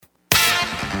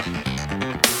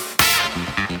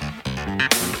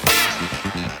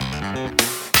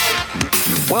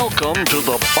Welcome to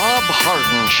the Bob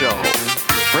Harden Show,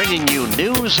 bringing you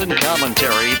news and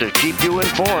commentary to keep you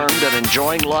informed and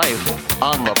enjoying life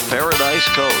on the Paradise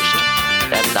Coast.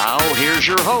 And now, here's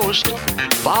your host,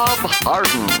 Bob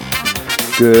Harden.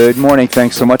 Good morning.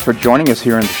 Thanks so much for joining us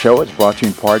here on the show. It's brought to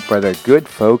you in part by the good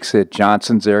folks at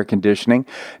Johnson's Air Conditioning.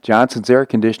 Johnson's Air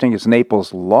Conditioning is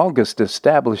Naples' longest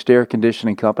established air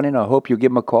conditioning company, and I hope you'll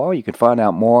give them a call. You can find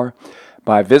out more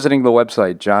by visiting the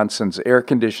website,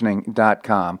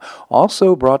 johnsonsairconditioning.com.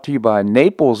 Also brought to you by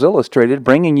Naples Illustrated,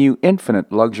 bringing you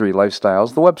infinite luxury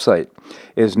lifestyles. The website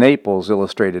is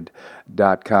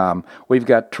naplesillustrated.com. We've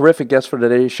got terrific guests for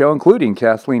today's show, including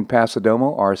Kathleen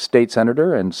Passidomo, our state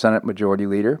senator and Senate Majority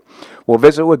Leader. We'll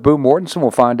visit with Boo Mortensen.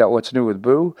 We'll find out what's new with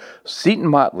Boo. Seton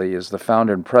Motley is the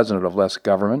founder and president of Less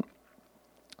Government.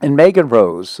 And Megan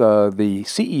Rose, the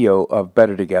CEO of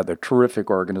Better Together, terrific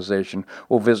organization.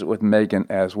 We'll visit with Megan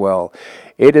as well.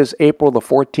 It is April the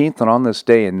 14th, and on this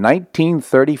day in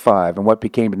 1935, in what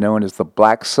became known as the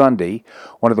Black Sunday,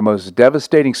 one of the most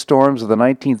devastating storms of the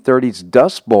 1930s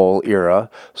Dust Bowl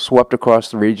era swept across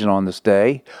the region on this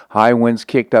day. High winds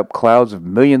kicked up clouds of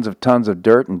millions of tons of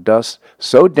dirt and dust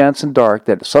so dense and dark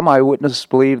that some eyewitnesses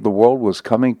believed the world was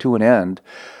coming to an end.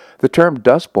 The term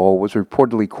Dust Bowl was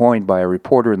reportedly coined by a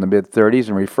reporter in the mid-30s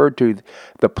and referred to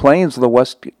the plains of the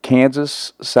West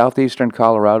Kansas, southeastern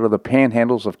Colorado, the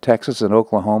panhandles of Texas and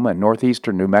Oklahoma, and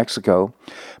northeastern New Mexico.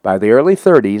 By the early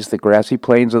 30s, the grassy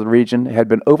plains of the region had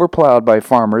been overplowed by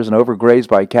farmers and overgrazed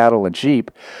by cattle and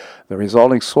sheep. The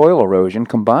resulting soil erosion,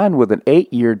 combined with an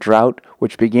 8-year drought,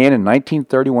 which began in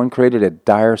 1931, created a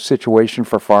dire situation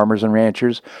for farmers and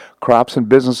ranchers. Crops and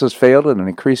businesses failed, and an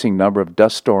increasing number of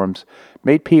dust storms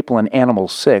made people and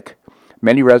animals sick.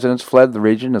 Many residents fled the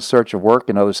region in search of work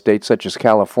in other states such as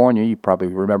California. You probably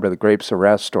remember the Grapes of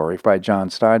Wrath story by John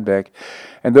Steinbeck.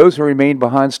 And those who remained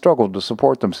behind struggled to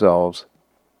support themselves.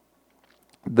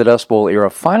 The Dust Bowl era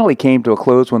finally came to a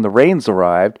close when the rains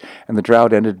arrived and the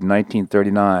drought ended in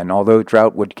 1939. Although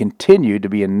drought would continue to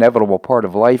be an inevitable part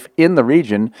of life in the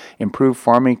region, improved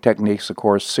farming techniques, of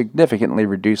course, significantly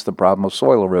reduced the problem of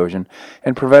soil erosion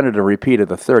and prevented a repeat of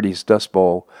the 30s Dust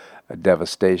Bowl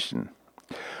devastation.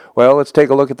 Well, let's take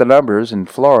a look at the numbers. In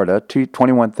Florida,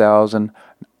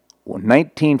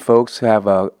 21,019 folks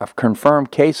have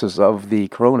confirmed cases of the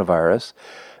coronavirus.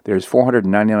 There's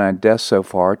 499 deaths so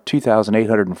far,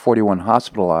 2,841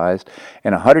 hospitalized,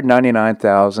 and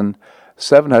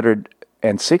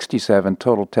 199,767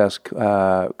 total tests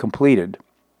completed.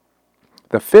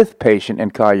 The fifth patient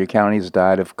in Collier County has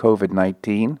died of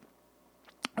COVID-19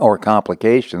 or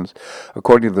complications.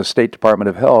 According to the State Department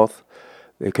of Health,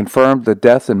 they confirmed the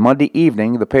death on Monday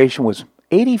evening. The patient was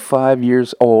 85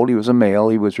 years old. He was a male.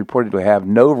 He was reported to have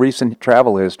no recent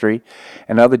travel history,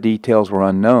 and other details were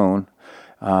unknown.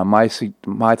 My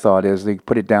thought is they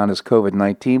put it down as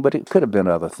COVID-19, but it could have been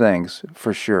other things,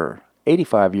 for sure.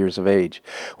 85 years of age.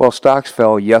 Well, stocks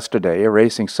fell yesterday,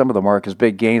 erasing some of the market's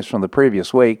big gains from the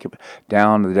previous week.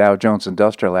 Down, the Dow Jones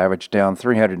Industrial Average down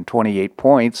 328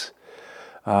 points.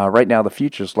 Right now, the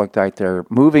futures look like they're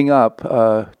moving up,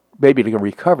 maybe to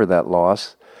recover that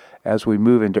loss as we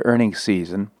move into earnings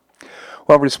season.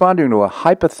 Well, responding to a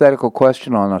hypothetical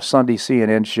question on a Sunday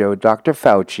CNN show, Dr.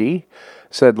 Fauci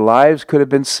said lives could have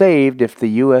been saved if the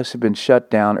U.S. had been shut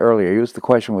down earlier. The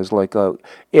question was like,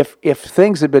 if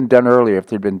things had been done earlier, if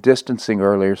there'd been distancing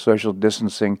earlier, social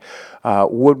distancing,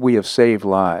 would we have saved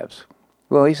lives?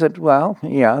 Well, he said, well,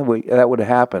 yeah, that would have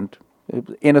happened.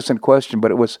 Innocent question,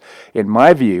 but it was, in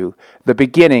my view, the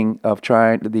beginning of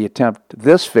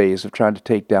this phase of trying to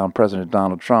take down President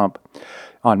Donald Trump.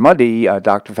 On Monday,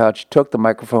 Dr. Fauci took the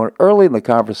microphone early in the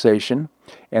conversation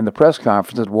and the press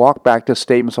conference and walked back to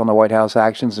statements on the White House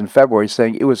actions in February,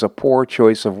 saying it was a poor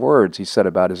choice of words, he said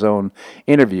about his own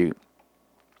interview.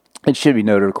 It should be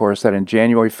noted, of course, that in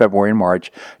January, February, and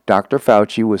March, Dr.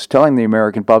 Fauci was telling the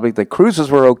American public that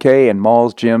cruises were okay and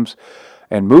malls, gyms,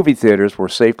 and movie theaters were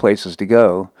safe places to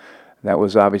go. That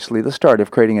was obviously the start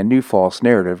of creating a new false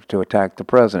narrative to attack the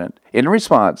president. In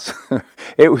response,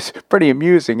 it was pretty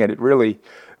amusing, and it really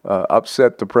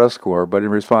upset the press corps. But in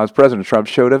response, President Trump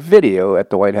showed a video at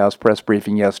the White House press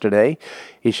briefing yesterday.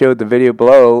 He showed the video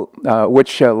below,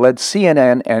 which led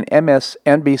CNN and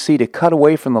MSNBC to cut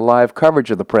away from the live coverage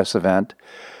of the press event.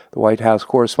 The White House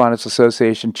Correspondents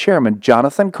Association chairman,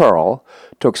 Jonathan Karl,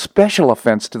 took special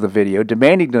offense to the video,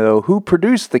 demanding to know who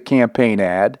produced the campaign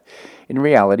ad. In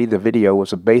reality, the video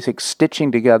was a basic stitching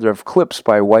together of clips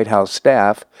by White House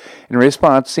staff. In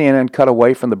response, CNN cut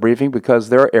away from the briefing because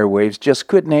their airwaves just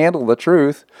couldn't handle the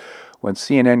truth. When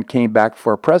CNN came back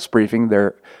for a press briefing,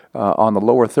 on the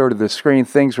lower third of the screen,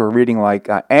 things were reading like,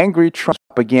 angry Trump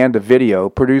propaganda video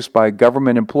produced by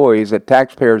government employees at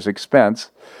taxpayers'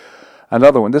 expense.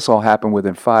 Another one, this all happened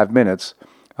within 5 minutes.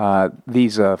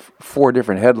 These 4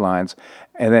 different headlines.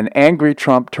 And then angry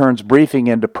Trump turns briefing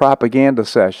into propaganda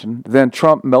session. Then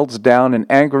Trump melts down in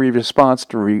angry response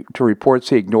to reports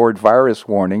he ignored virus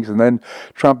warnings. And then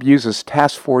Trump uses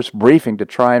task force briefing to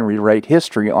try and rewrite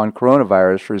history on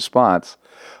coronavirus response.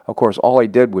 Of course, all he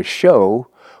did was show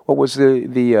what was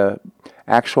the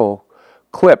actual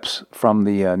clips from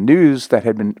the news that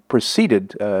had been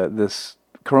preceded this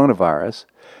coronavirus.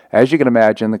 As you can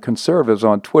imagine, the conservatives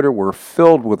on Twitter were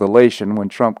filled with elation when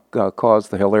Trump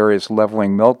caused the hilarious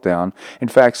leveling meltdown. In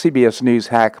fact, CBS News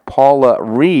hack Paula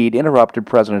Reed interrupted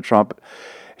President Trump.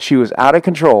 She was out of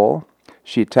control.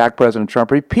 She attacked President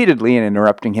Trump repeatedly in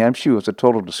interrupting him. She was a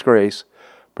total disgrace.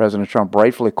 President Trump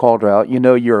rightfully called her out. You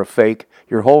know you're a fake.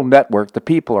 Your whole network, the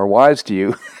people, are wise to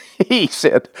you. He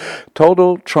said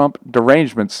total Trump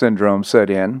derangement syndrome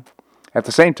set in. At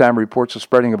the same time, reports of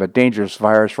spreading of a dangerous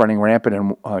virus running rampant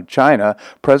in China,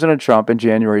 President Trump in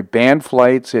January banned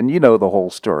flights, and you know the whole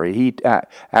story. He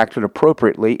acted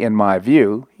appropriately, in my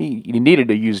view. He needed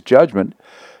to use judgment,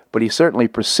 but he certainly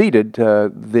preceded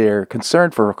their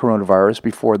concern for coronavirus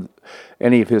before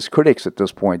any of his critics at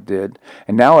this point did.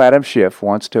 And now Adam Schiff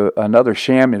wants another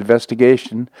sham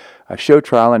investigation, a show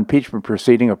trial impeachment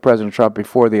proceeding of President Trump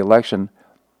before the election.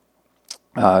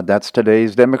 That's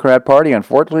today's Democrat Party.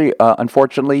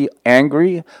 Unfortunately,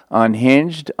 angry,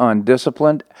 unhinged,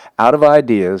 undisciplined, out of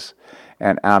ideas,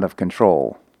 and out of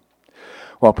control.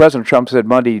 Well, President Trump said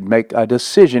Monday he'd make a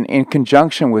decision in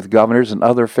conjunction with governors and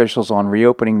other officials on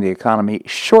reopening the economy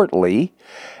shortly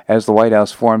as the White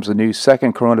House forms a new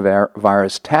second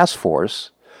coronavirus task force.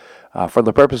 For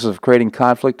the purpose of creating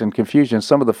conflict and confusion,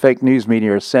 some of the fake news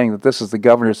media are saying that this is the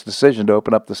governor's decision to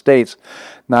open up the states,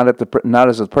 not as the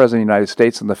President of the United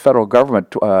States and the federal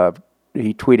government,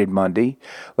 he tweeted Monday.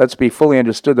 Let's be fully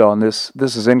understood on this.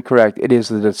 This is incorrect. It is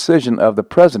the decision of the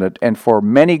President, and for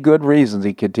many good reasons,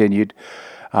 he continued.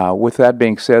 With that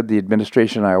being said, the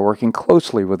administration and I are working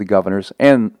closely with the governors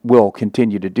and will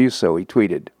continue to do so, he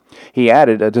tweeted. He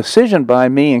added, a decision by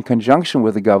me in conjunction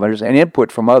with the governors and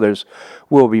input from others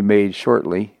will be made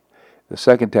shortly. The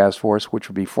second task force, which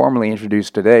will be formally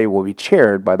introduced today, will be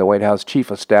chaired by the White House Chief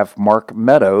of Staff Mark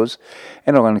Meadows,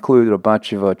 and it will include a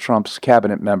bunch of Trump's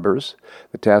cabinet members.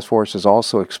 The task force is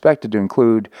also expected to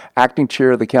include acting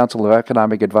chair of the Council of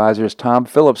Economic Advisors Tom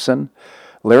Phillipson,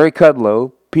 Larry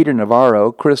Kudlow, Peter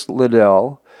Navarro, Chris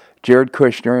Liddell, Jared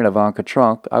Kushner, and Ivanka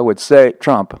Trump. I would say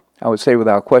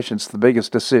without question it's the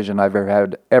biggest decision I've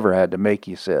ever had to make,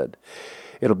 he said.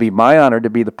 It'll be my honor to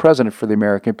be the president for the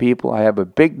American people. I have a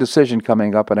big decision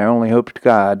coming up, and I only hope to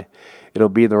God it'll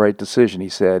be the right decision, he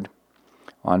said.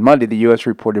 On Monday, the U.S.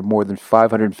 reported more than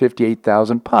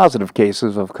 558,000 positive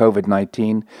cases of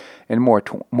COVID-19 and more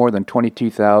than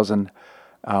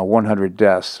 22,100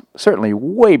 deaths. Certainly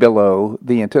way below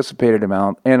the anticipated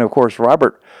amount. And, of course,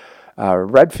 Robert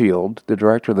Redfield, the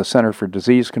director of the Center for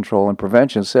Disease Control and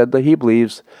Prevention, said that he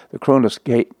believes the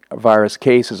coronavirus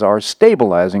cases are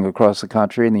stabilizing across the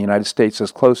country, and the United States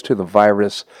is close to the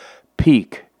virus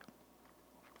peak,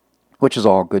 which is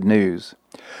all good news.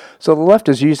 So the left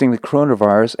is using the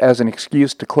coronavirus as an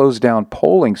excuse to close down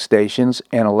polling stations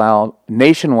and allow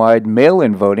nationwide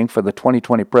mail-in voting for the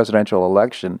 2020 presidential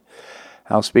election.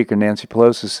 House Speaker Nancy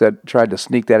Pelosi tried to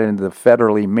sneak that into the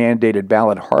federally mandated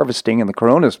ballot harvesting in the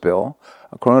coronavirus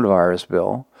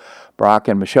bill. Barack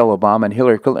and Michelle Obama and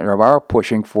Hillary Clinton are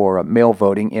pushing for mail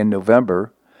voting in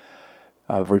November.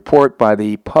 A report by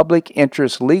the Public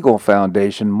Interest Legal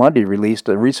Foundation Monday released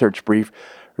a research brief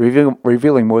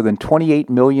revealing more than 28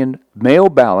 million mail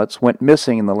ballots went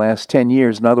missing in the last 10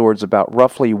 years. In other words, about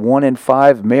roughly 1 in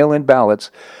 5 mail-in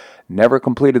ballots never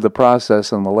completed the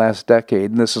process in the last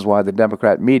decade, and this is why the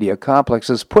Democrat media complex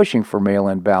is pushing for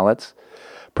mail-in ballots.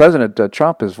 President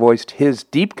Trump has voiced his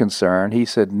deep concern. He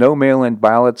said, no mail-in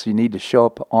ballots, you need to show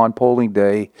up on polling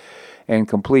day and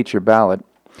complete your ballot.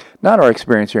 Not our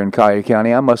experience here in Collier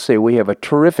County. I must say we have a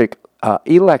terrific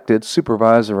elected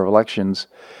supervisor of elections,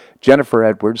 Jennifer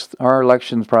Edwards. Our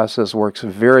elections process works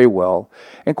very well.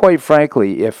 And quite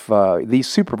frankly, if these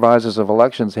supervisors of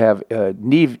elections have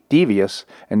devious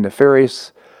and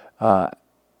nefarious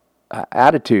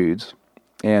attitudes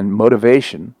and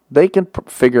motivation, they can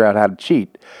figure out how to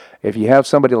cheat. If you have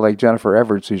somebody like Jennifer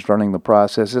Edwards who's running the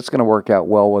process, it's going to work out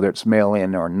well whether it's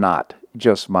mail-in or not.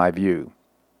 Just my view.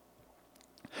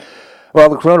 Well,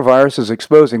 the coronavirus is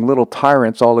exposing little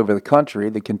tyrants all over the country.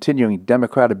 The continuing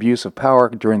Democrat abuse of power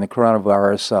during the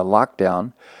coronavirus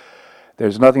lockdown.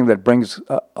 There's nothing that brings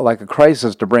like a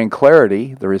crisis to bring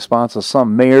clarity. The response of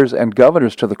some mayors and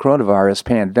governors to the coronavirus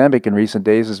pandemic in recent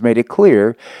days has made it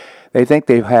clear they think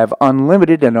they have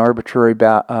unlimited and arbitrary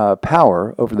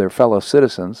power over their fellow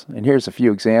citizens. And here's a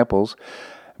few examples.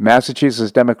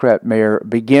 Massachusetts Democrat mayor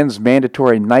begins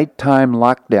mandatory nighttime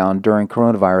lockdown during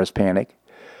coronavirus panic.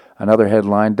 Another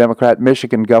headline, Democrat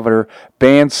Michigan governor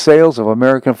bans sales of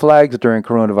American flags during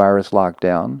coronavirus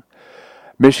lockdown.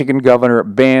 Michigan governor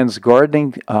bans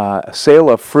gardening, sale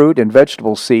of fruit and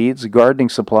vegetable seeds, gardening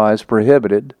supplies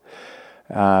prohibited.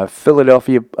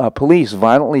 Philadelphia police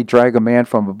violently drag a man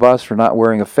from a bus for not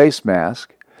wearing a face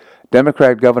mask.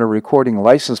 Democrat governor recording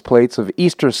license plates of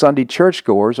Easter Sunday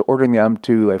churchgoers, ordering them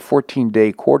to a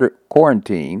 14-day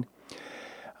quarantine.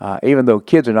 Even though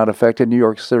kids are not affected, New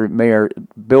York City Mayor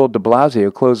Bill de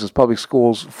Blasio closes public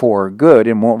schools for good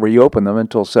and won't reopen them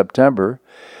until September.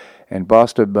 And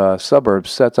Boston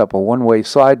suburbs sets up a one-way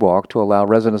sidewalk to allow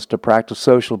residents to practice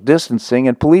social distancing,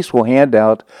 and police will hand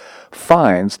out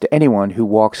fines to anyone who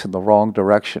walks in the wrong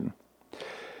direction.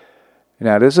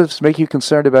 Now, does this make you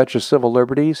concerned about your civil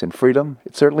liberties and freedom?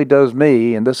 It certainly does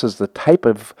me, and this is the type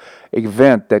of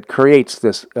event that creates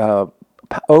this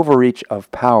overreach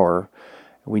of power.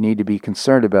 We need to be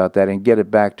concerned about that and get it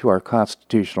back to our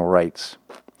constitutional rights.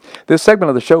 This segment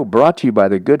of the show brought to you by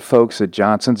the good folks at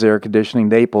Johnson's Air Conditioning,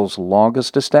 Naples'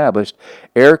 longest established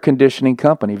air conditioning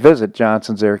company. Visit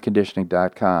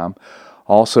johnsonsairconditioning.com.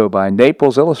 Also by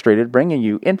Naples Illustrated, bringing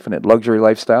you infinite luxury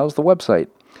lifestyles. The website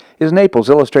is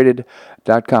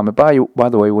naplesillustrated.com. And by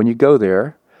the way, when you go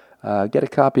there, get a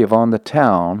copy of On the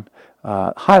Town,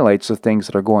 highlights of things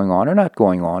that are going on or not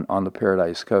going on the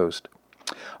Paradise Coast.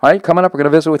 All right, coming up, we're going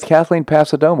to visit with Kathleen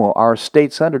Passidomo, our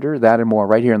state senator. That and more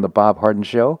right here in The Bob Harden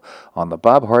Show on the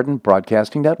Bob Harden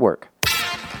Broadcasting Network.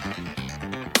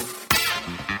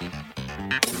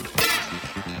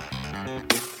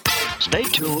 Stay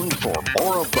tuned for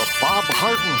more of The Bob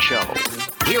Harden Show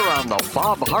here on the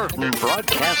Bob Harden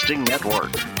Broadcasting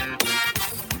Network.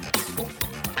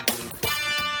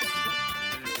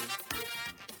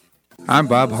 I'm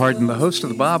Bob Harden, the host of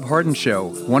The Bob Harden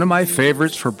Show. One of my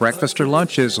favorites for breakfast or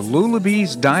lunch is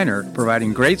Lulabee's Diner,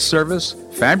 providing great service,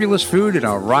 fabulous food, and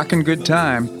a rockin' good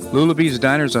time. Lulabee's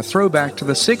Diner is a throwback to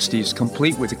the 60s,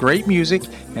 complete with great music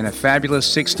and a fabulous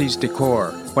 60s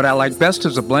decor. What I like best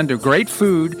is a blend of great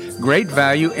food, great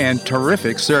value, and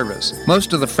terrific service.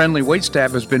 Most of the friendly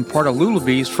waitstaff has been part of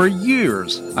Lulabee's for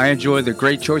years. I enjoy the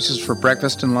great choices for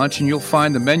breakfast and lunch, and you'll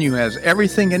find the menu has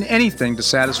everything and anything to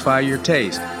satisfy your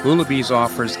taste. Lulabee's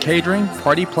offers catering,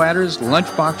 party platters,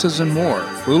 lunch boxes, and more.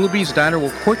 Lulabee's Diner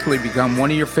will quickly become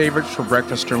one of your favorites for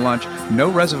breakfast or lunch. No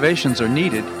reservations are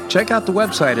needed. Check out the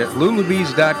website at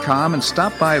lulabees.com and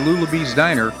stop by Lulabee's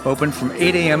Diner, open from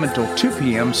 8 a.m. until 2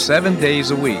 p.m. 7 days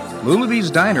a week.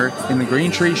 Lulabee's Diner in the Green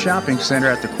Tree Shopping Center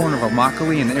at the corner of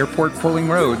Immokalee and Airport Pulling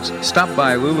Roads. Stop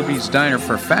by Lulabee's Diner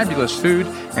for fabulous food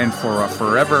and for a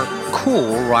forever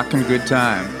cool rockin' good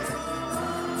time.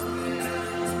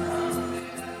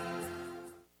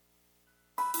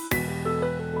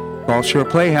 Gulf Shore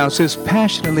Playhouse is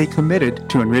passionately committed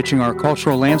to enriching our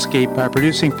cultural landscape by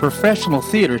producing professional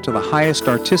theater to the highest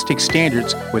artistic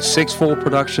standards with 6 full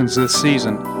productions this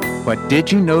season. But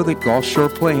did you know that Gulf Shore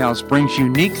Playhouse brings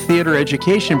unique theater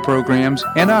education programs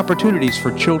and opportunities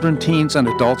for children, teens, and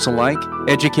adults alike?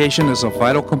 Education is a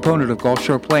vital component of Gulf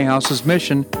Shore Playhouse's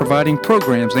mission, providing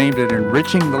programs aimed at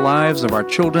enriching the lives of our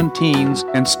children, teens,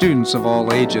 and students of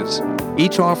all ages.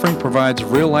 Each offering provides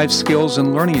real-life skills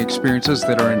and learning experiences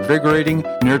that are invigorating,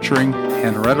 nurturing,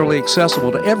 and readily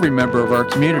accessible to every member of our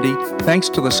community, thanks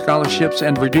to the scholarships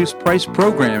and reduced-price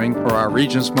programming for our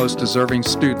region's most deserving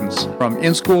students. From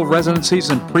in-school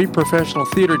residencies and pre-professional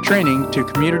theater training to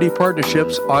community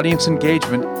partnerships, audience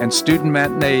engagement, and student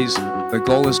matinees, the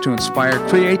goal is to inspire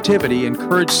creativity,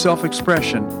 encourage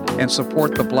self-expression, and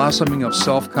support the blossoming of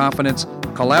self-confidence,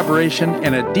 collaboration,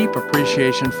 and a deep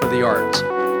appreciation for the arts.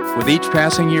 With each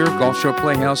passing year, Gulf Shore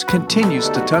Playhouse continues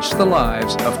to touch the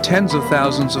lives of tens of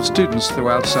thousands of students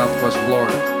throughout Southwest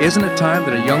Florida. Isn't it time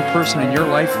that a young person in your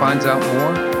life finds out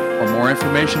more? For more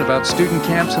information about student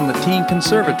camps in the Teen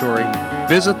Conservatory,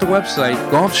 visit the website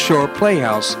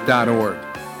gulfshoreplayhouse.org.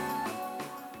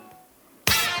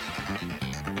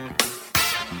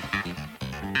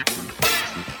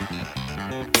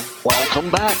 Welcome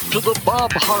back to the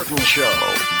Bob Harden Show.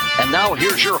 And now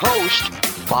here's your host,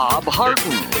 Bob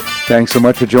Harden. Thanks so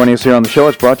much for joining us here on the show.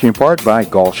 It's brought to you in part by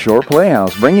Gulf Shore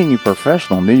Playhouse, bringing you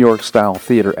professional New York-style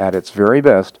theater at its very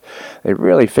best. They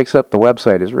really fix up the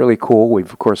website. It's really cool. We've,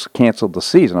 of course, canceled the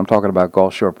season. I'm talking about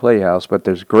Gulf Shore Playhouse, but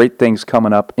there's great things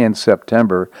coming up in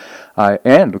September.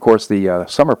 And, of course, the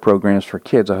summer programs for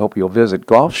kids. I hope you'll visit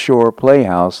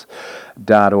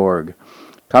gulfshoreplayhouse.org.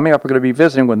 Coming up, we're going to be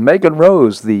visiting with Megan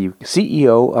Rose, the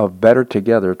CEO of Better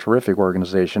Together, a terrific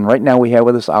organization. Right now we have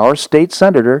with us our state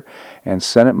senator and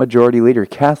Senate Majority Leader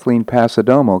Kathleen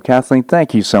Passidomo. Kathleen,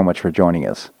 thank you so much for joining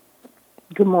us.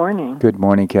 Good morning. Good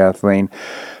morning, Kathleen.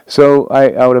 So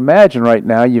I would imagine right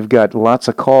now you've got lots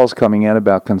of calls coming in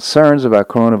about concerns about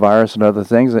coronavirus and other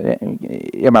things.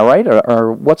 Am I right?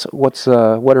 Or what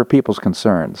are people's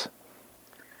concerns?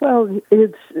 Well,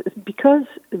 it's because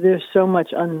there's so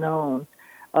much unknown.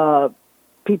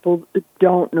 People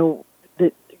don't know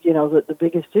that, that the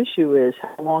biggest issue is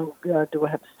how long do I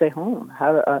have to stay home?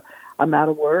 I'm out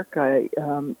of work.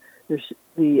 There's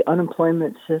the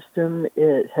unemployment system.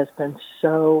 It has been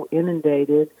so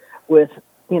inundated with,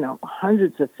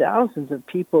 hundreds of thousands of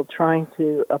people trying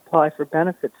to apply for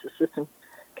benefits. The system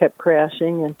kept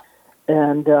crashing,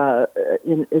 and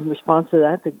in response to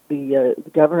that, the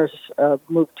governors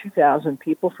moved 2,000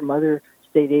 people from other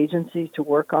state agencies to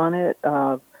work on it,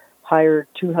 hired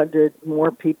 200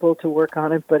 more people to work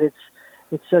on it, but it's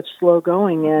such slow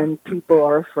going, and people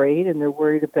are afraid, and they're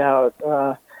worried about,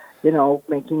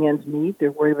 making ends meet.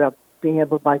 They're worried about being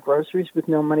able to buy groceries with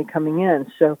no money coming in.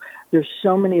 So there's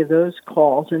so many of those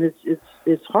calls, and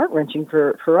it's heart-wrenching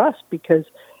for us because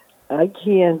I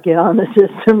can't get on the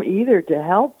system either to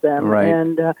help them. Right.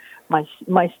 And my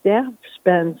staff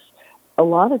spends a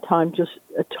lot of time just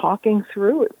talking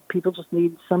through it. People just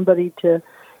need somebody to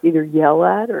either yell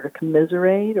at or to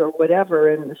commiserate or whatever.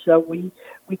 And so we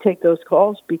take those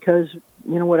calls because,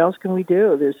 what else can we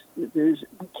do? We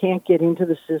can't get into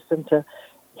the system to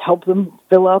help them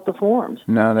fill out the forms.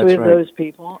 No, that's so we have right. those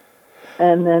people.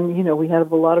 And then, we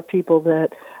have a lot of people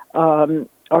that are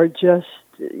just,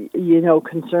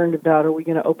 concerned about, are we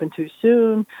going to open too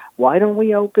soon? Why don't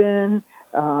we open?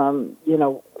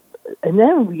 And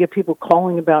then we get people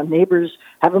calling about neighbors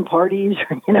having parties,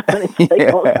 and it's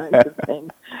like all kinds of things.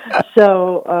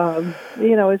 So,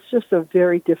 it's just a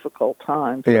very difficult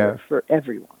time for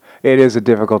everyone. It is a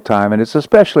difficult time, and it's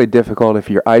especially difficult if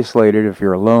you're isolated, if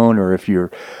you're alone, or if you're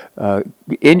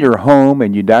in your home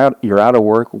and you're out of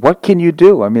work. What can you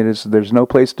do? I mean, there's no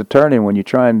place to turn, and when you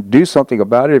try and do something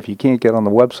about it, if you can't get on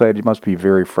the website, it must be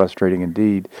very frustrating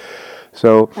indeed.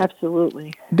 So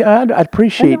absolutely, I'd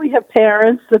appreciate. And then we have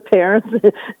parents. The parents,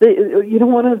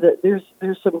 one of there's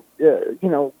some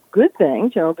good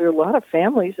things. There are a lot of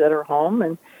families that are home,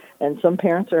 and some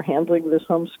parents are handling this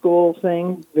homeschool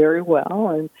thing very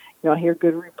well. And I hear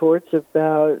good reports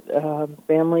about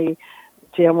families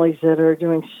that are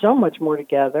doing so much more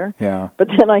together. Yeah. But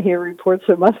then I hear reports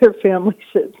from other families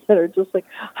that are just like,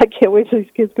 I can't wait till these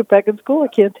kids get back in school. I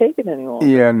can't take it anymore.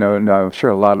 Yeah, no, I'm sure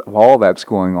a lot of all that's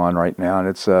going on right now, and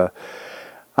it's. I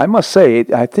must say,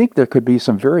 I think there could be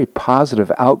some very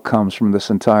positive outcomes from this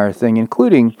entire thing,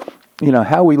 including,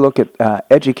 how we look at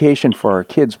education for our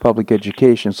kids, public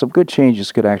education. Some good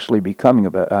changes could actually be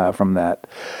coming from that.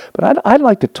 But I'd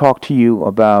like to talk to you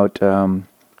about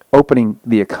opening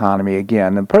the economy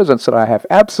again. And the president said, I have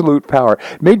absolute power.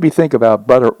 It made me think about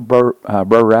Brer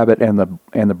Rabbit and the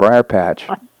Briar Patch.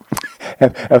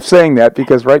 Of saying that,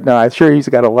 because right now I'm sure he's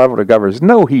got a level to govern.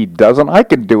 No, he doesn't. I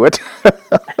can do it.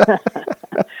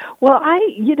 Well,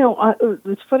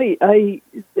 it's funny.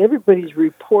 Everybody's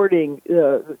reporting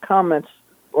comments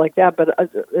like that, but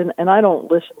and I don't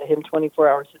listen to him 24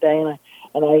 hours a day, and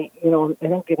I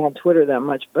don't get on Twitter that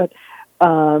much. But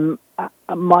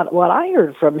what I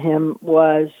heard from him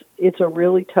was, it's a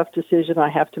really tough decision I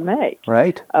have to make.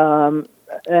 Right.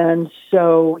 And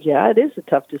so, it is a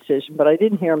tough decision, but I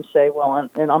didn't hear him say, well, and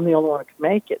I'm the only one who can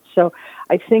make it. So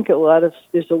I think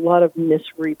there's a lot of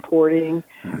misreporting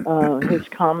his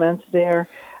comments there.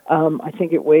 I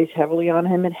think it weighs heavily on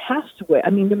him. It has to weigh. I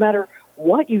mean, no matter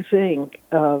what you think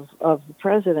of the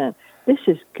president, this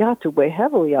has got to weigh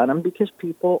heavily on him because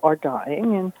people are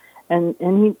dying,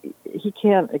 and he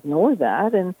can't ignore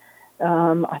that. And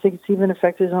I think it's even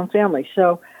affected his own family.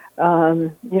 So,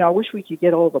 I wish we could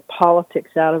get all the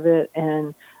politics out of it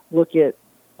and look at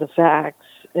the facts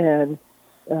and,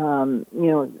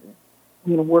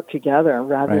 work together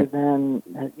rather than,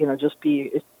 just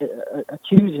be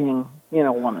accusing,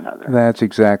 one another. That's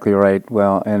exactly right.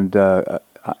 Well, and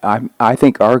I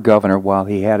think our governor, while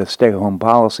he had a stay-home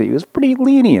policy, was pretty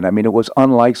lenient. I mean, it was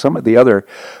unlike some of the other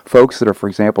folks that are, for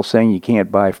example, saying you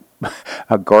can't buy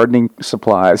gardening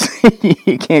supplies.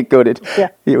 You can't go to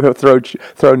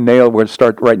throw nail where to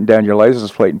start writing down your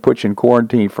license plate and put you in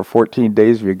quarantine for 14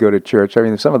 days if you go to church. I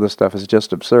mean, some of the stuff is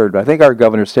just absurd. But I think our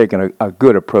governor's taken a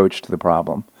good approach to the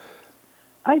problem.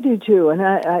 I do too, and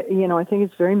I think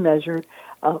it's very measured.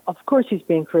 Of course, he's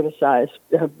being criticized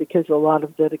because a lot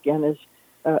of it, again, is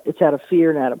it's out of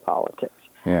fear, not out of politics.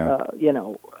 Yeah.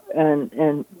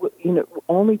 And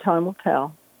only time will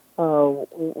tell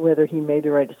whether he made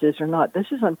the right decision or not. This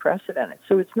is unprecedented.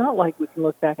 So it's not like we can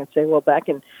look back and say, well, back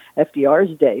in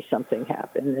FDR's day, something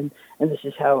happened, and this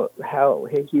is how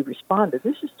he responded.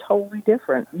 This is totally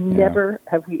different. Yeah. Never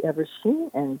have we ever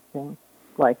seen anything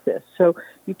like this. So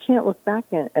you can't look back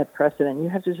at precedent. You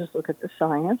have to just look at the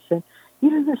science, and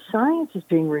even the science is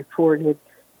being reported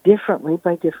differently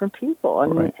by different people. I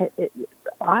mean,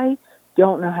 I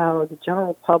don't know how the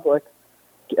general public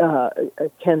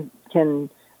can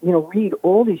read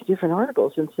all these different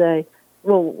articles and say,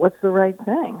 well, what's the right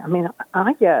thing? I mean,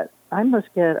 I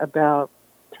must get about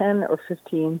 10 or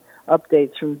 15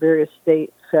 updates from various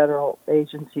state, federal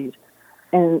agencies,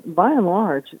 and by and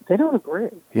large, they don't agree.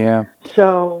 Yeah.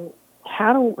 So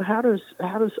how does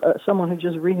someone who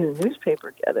just reads the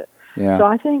newspaper get it? Yeah. So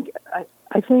I think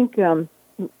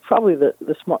probably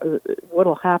the smart,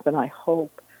 what'll happen, I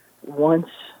hope, once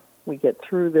we get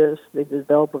through this, they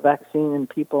develop a vaccine and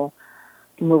people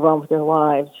can move on with their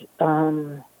lives.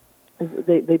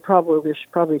 There probably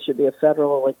should be a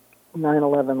federal, like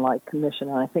 9/11 like commission.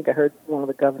 And I think I heard one of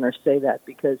the governors say that,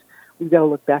 because we've got to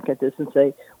look back at this and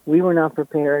say we were not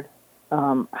prepared.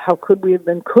 How could we have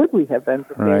been? Could we have been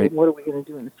prepared? Right. What are we going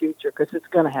to do in the future? Because it's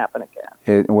going to happen again.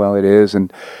 It is,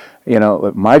 and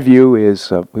my view is,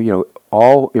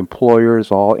 all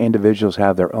employers, all individuals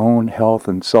have their own health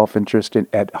and self-interest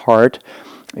at heart,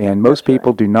 and most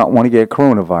people do not want to get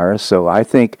coronavirus. So I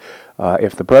think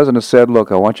if the president said,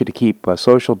 look, I want you to keep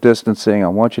social distancing, I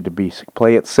want you to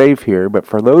play it safe here, but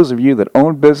for those of you that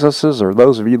own businesses or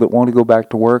those of you that want to go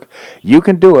back to work, you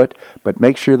can do it, but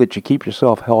make sure that you keep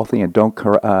yourself healthy and don't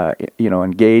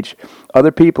engage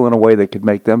other people in a way that could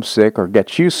make them sick or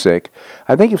get you sick.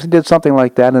 I think if he did something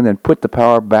like that and then put the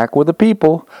power back with the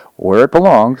people where it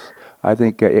belongs, I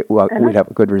think we'd have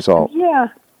a good result. Yeah.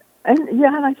 And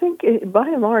I think by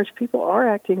and large, people are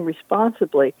acting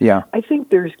responsibly. Yeah. I think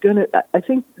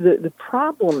the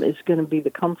problem is going to be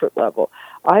the comfort level.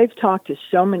 I've talked to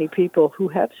so many people who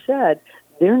have said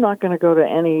they're not going to go to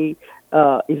any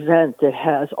event that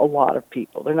has a lot of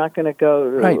people. They're not going to go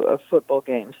to football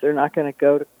games. They're not going to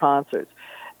go to concerts.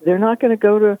 They're not going to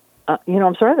go to, they're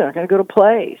not going to go to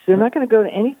plays. They're not going to go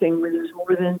to anything where there's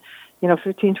more than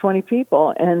 15, 20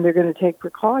 people, and they're going to take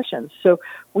precautions. So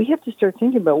we have to start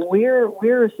thinking about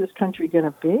where is this country going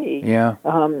to be? Yeah.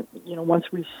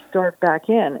 Once we start back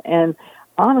in. And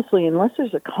honestly, unless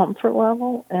there's a comfort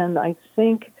level, and I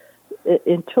think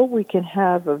until we can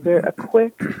have a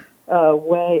quick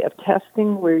way of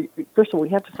testing, where first of all we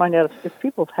have to find out if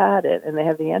people have had it and they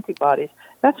have the antibodies.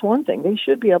 That's one thing. They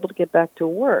should be able to get back to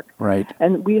work. Right.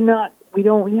 And we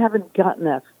haven't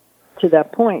gotten to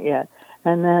that point yet.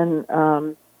 And then,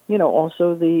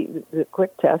 also the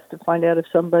quick test to find out if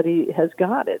somebody has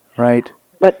got it. Right.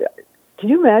 But can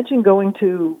you imagine going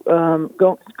to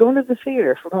the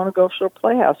theater, if we're going to go to a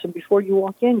playhouse, and before you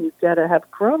walk in, you've got to have a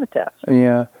corona test?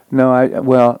 Yeah. No, I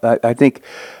think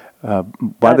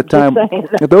by the time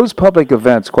those public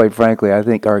events, quite frankly, I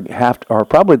think are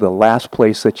probably the last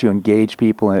place that you engage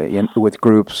people with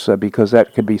groups because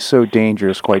that could be so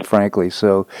dangerous, quite frankly.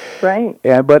 So, right.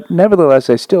 Yeah, but nevertheless,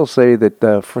 I still say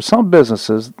that for some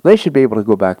businesses, they should be able to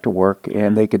go back to work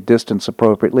and they could distance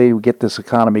appropriately, get this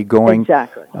economy going.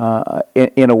 Exactly.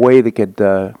 In a way that could,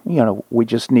 we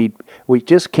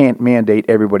just can't mandate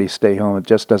everybody stay home. It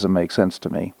just doesn't make sense to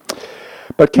me.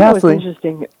 But Kathleen, it's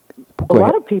interesting. A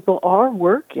lot of people are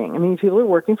working. I mean, people are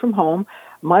working from home.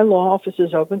 My law office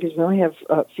is open because we only have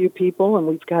a few people, and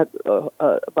we've got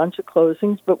a bunch of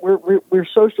closings. But we're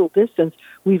social distance.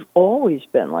 We've always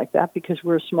been like that because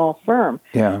we're a small firm.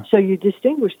 Yeah. So you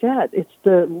distinguish that. It's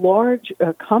the large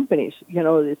companies.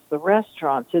 It's the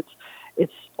restaurants.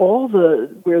 It's all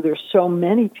where there's so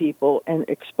many people and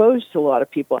exposed to a lot of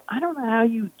people. I don't know how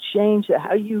you change that.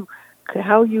 How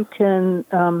you can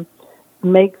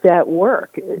make that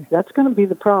work. That's going to be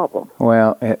the problem.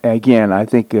 Well, again, I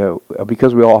think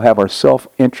because we all have our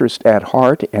self-interest at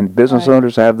heart and business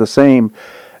owners have the same,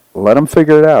 let them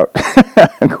figure it out.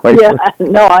 I'm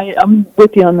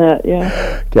with you on that,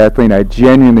 yeah. Kathleen, I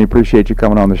genuinely appreciate you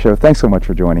coming on the show. Thanks so much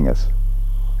for joining us.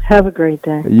 Have a great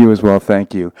day. You as well,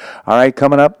 thank you. All right,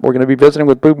 coming up, we're going to be visiting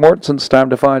with Boo Mortensen. It's time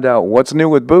to find out what's new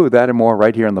with Boo. That and more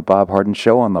right here on The Bob Harden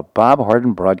Show on the Bob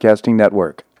Harden Broadcasting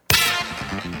Network.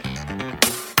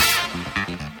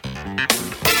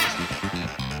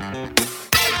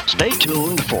 Stay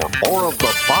tuned for more of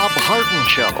The Bob Harden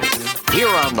Show here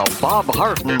on the Bob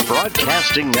Harden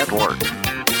Broadcasting Network.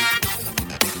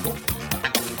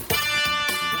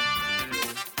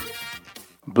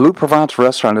 Blue Provence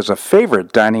Restaurant is a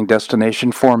favorite dining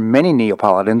destination for many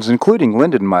Neapolitans, including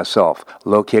Lyndon and myself.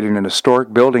 Located in an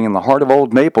historic building in the heart of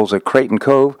Old Naples at Creighton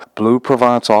Cove, Blue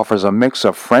Provence offers a mix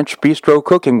of French bistro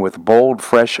cooking with bold,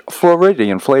 fresh,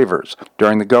 Floridian flavors.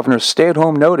 During the governor's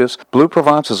stay-at-home notice, Blue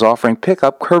Provence is offering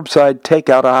pickup curbside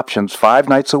takeout options 5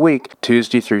 nights a week,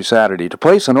 Tuesday through Saturday. To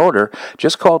place an order,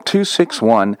 just call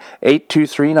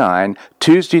 261-8239,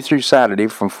 Tuesday through Saturday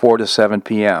from 4 to 7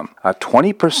 p.m. A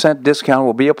 20% discount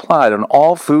will be applied on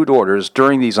all food orders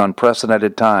during these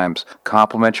unprecedented times.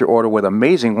 Complement your order with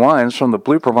amazing wines from the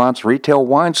Blue Provence Retail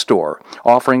Wine Store,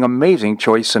 offering amazing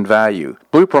choice and value.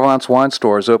 Blue Provence Wine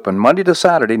Store is open Monday to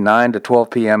Saturday, 9 to 12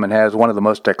 p.m. and has one of the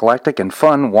most eclectic and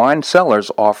fun wine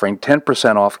cellars offering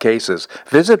 10% off cases.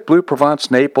 Visit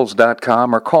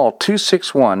BlueProvenceNaples.com or call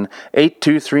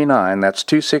 261-8239. That's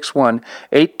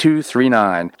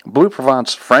 261-8239. Blue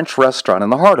Provence French Restaurant in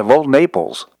the heart of Old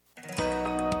Naples.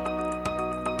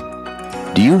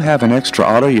 Do you have an extra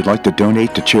auto you'd like to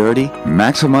donate to charity?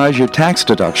 Maximize your tax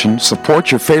deduction, support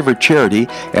your favorite charity,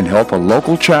 and help a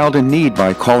local child in need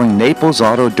by calling Naples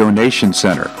Auto Donation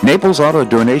Center. Naples Auto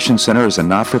Donation Center is a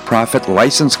not-for-profit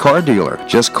licensed car dealer.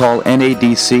 Just call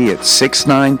NADC at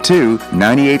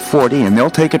 692-9840 and they'll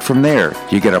take it from there.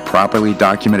 You get a properly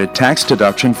documented tax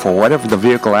deduction for whatever the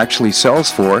vehicle actually sells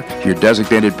for. Your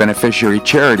designated beneficiary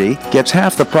charity gets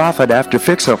half the profit after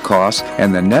fix-up costs,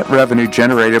 and the net revenue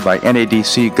generated by NADC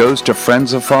goes to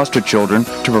Friends of Foster Children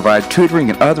to provide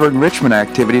tutoring and other enrichment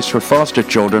activities for foster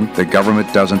children the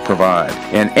government doesn't provide.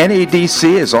 And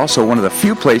NADC is also one of the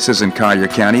few places in Collier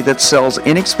County that sells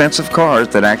inexpensive cars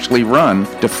that actually run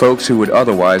to folks who would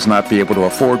otherwise not be able to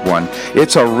afford one.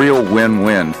 It's a real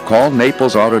win-win. Call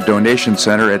Naples Auto Donation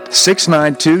Center at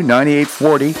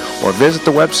 692-9840 or visit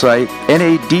the website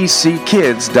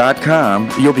nadckids.com.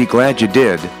 You'll be glad you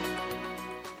did.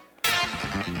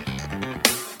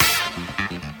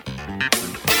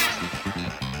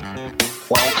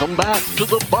 Welcome back to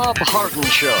the Bob Harden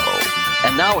Show.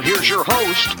 And now here's your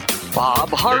host, Bob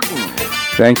Harden.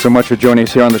 Thanks so much for joining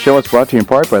us here on the show. It's brought to you in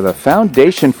part by the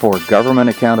Foundation for Government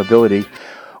Accountability.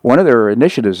 One of their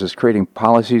initiatives is creating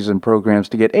policies and programs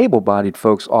to get able-bodied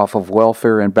folks off of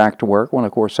welfare and back to work. Well,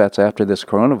 of course, that's after this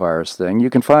coronavirus thing.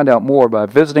 You can find out more by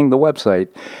visiting the website,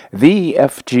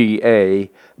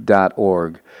 thefga.org.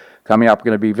 Coming up, we're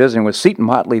going to be visiting with Seton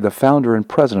Motley, the founder and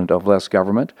president of Less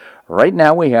Government. Right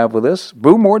now we have with us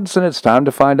Boo Mortensen. It's time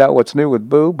to find out what's new with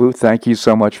Boo. Boo, thank you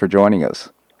so much for joining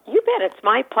us. You bet. It's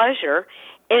my pleasure.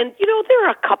 And, there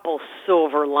are a couple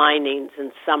silver linings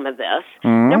in some of this.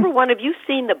 Mm-hmm. Number one, have you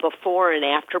seen the before and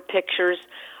after pictures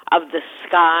of the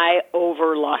sky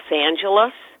over Los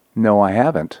Angeles? No, I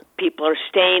haven't. People are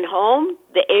staying home.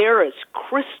 The air is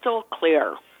crystal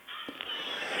clear.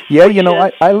 Yeah,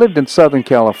 I lived in Southern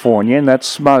California, and that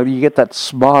smog, you get that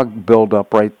smog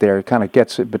buildup right there. It kind of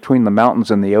gets it between the mountains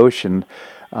and the ocean.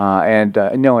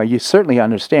 You certainly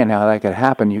understand how that could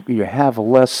happen. You have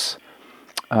less,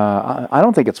 I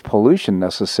don't think it's pollution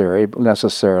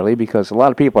necessarily, because a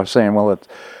lot of people are saying, well,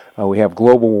 we have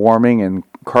global warming and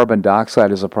carbon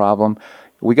dioxide is a problem.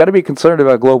 We got to be concerned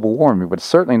about global warming, but it's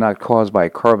certainly not caused by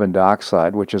carbon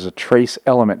dioxide, which is a trace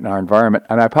element in our environment.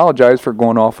 And I apologize for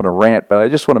going off on a rant, but I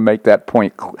just want to make that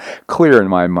point clear in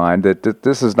my mind that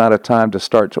this is not a time to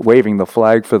start waving the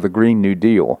flag for the Green New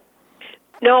Deal.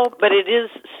 No, but it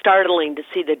is startling to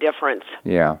see the difference.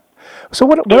 Yeah. So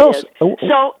what else?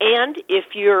 So, and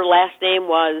if your last name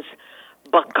was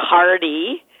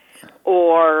Bacardi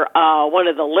or one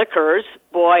of the liquors,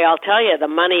 boy, I'll tell you, the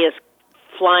money is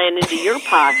flying into your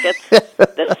pockets.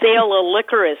 The sale of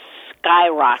liquor is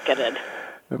skyrocketed.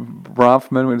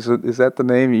 Bronfman, is that the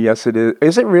name? Yes, it is.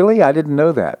 Is it really? I didn't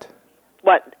know that.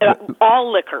 What?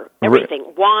 All liquor,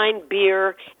 everything. Wine,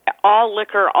 beer, all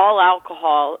liquor, all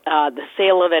alcohol. The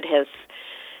sale of it has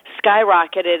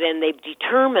skyrocketed, and they've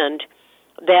determined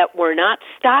that we're not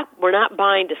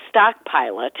buying to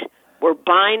stockpile it. We're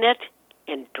buying it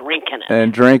and drinking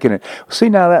it. See,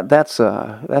 now that's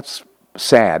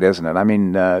sad, isn't it? I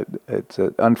mean, it's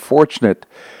unfortunate,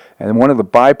 and one of the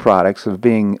byproducts of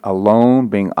being alone,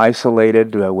 being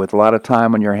isolated, with a lot of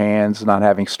time on your hands, not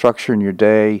having structure in your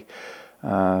day,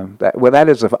 That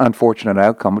is an unfortunate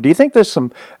outcome. Do you think there's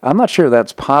some? I'm not sure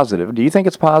that's positive. Do you think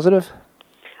it's positive?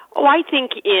 Oh, I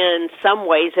think in some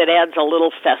ways it adds a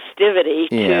little festivity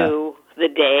to the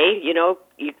day. You know,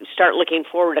 you start looking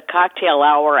forward to cocktail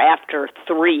hour after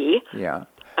 3. Yeah.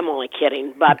 I'm only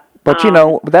kidding, but you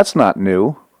know, that's not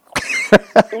new.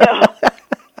 No,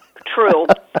 true,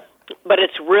 but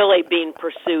it's really being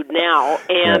pursued now.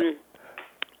 And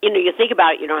you know, you think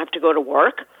about it, you don't have to go to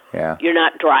work. Yeah. You're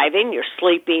not driving. You're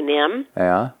sleeping in.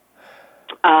 Yeah.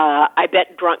 I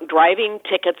bet drunk driving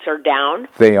tickets are down.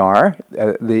 They are.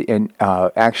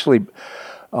 Actually,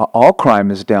 all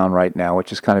crime is down right now,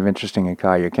 which is kind of interesting in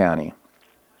Collier County.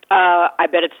 I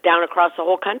bet it's down across the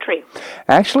whole country.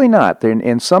 Actually not.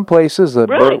 In some places,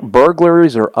 Really?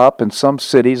 burglaries are up in some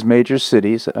cities, major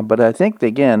cities. But I think,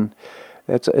 again,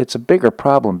 it's a bigger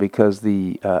problem because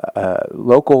the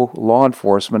local law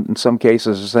enforcement in some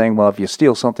cases are saying, well, if you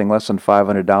steal something less than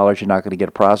 $500, you're not going to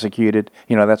get prosecuted.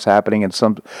 You know, that's happening in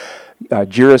some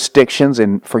jurisdictions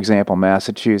in, for example,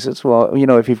 Massachusetts. Well, you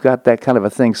know, if you've got that kind of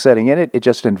a thing setting in it, it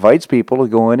just invites people to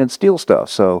go in and steal stuff.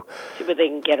 So, see what they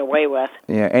can get away with.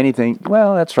 Yeah, anything.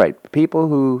 Well, that's right.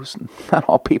 Not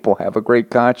all people have a great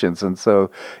conscience, and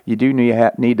so you do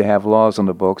need to have laws on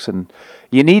the books, and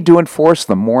you need to enforce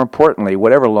them. More importantly,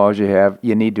 whatever laws you have,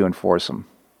 you need to enforce them.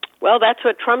 Well, that's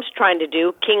what Trump's trying to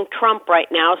do. King Trump right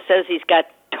now says he's got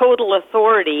total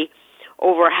authority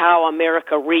over how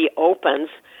America reopens.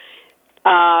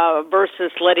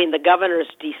 Versus letting the governors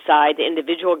decide, the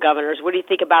individual governors. What do you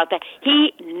think about that?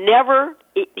 He never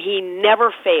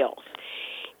fails.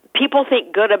 People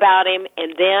think good about him,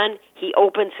 and then he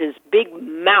opens his big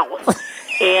mouth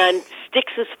and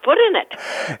sticks his foot in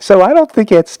it. So I don't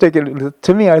think it's sticking.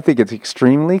 To me, I think it's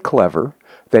extremely clever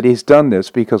that he's done this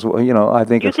because, you know, I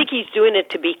think. Do you think he's doing it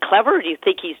to be clever, or do you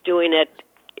think he's doing it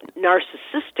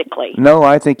narcissistically? No,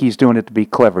 I think he's doing it to be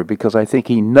clever because I think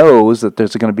he knows that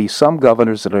there's going to be some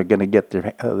governors that are going to get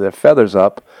their feathers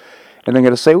up, and they're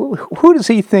going to say, well, who does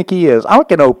he think he is? I'm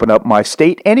going to open up my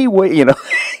state anyway, you know.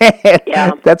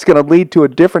 Yeah. That's going to lead to a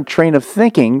different train of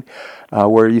thinking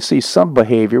where you see some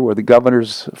behavior where the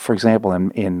governors, for example,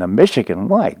 in Michigan,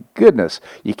 my goodness,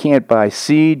 you can't buy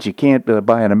seeds, you can't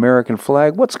buy an American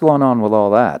flag. What's going on with all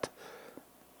that?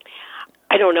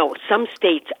 I don't know. Some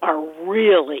states are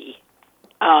really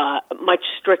much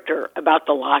stricter about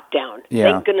the lockdown.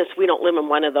 Yeah. Thank goodness we don't live in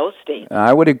one of those states.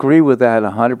 I would agree with that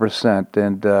 100%.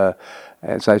 And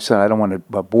as I said, I don't want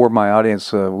to bore my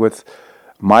audience with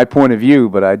my point of view,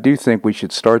 but I do think we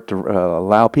should start to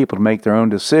allow people to make their own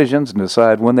decisions and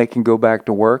decide when they can go back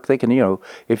to work. They can, you know,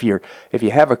 if you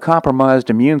have a compromised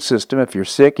immune system, if you're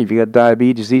sick, if you got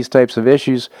diabetes, these types of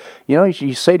issues, you know,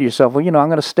 you say to yourself, well, you know, I'm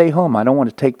going to stay home. I don't want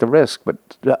to take the risk. But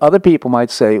other people might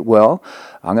say, well,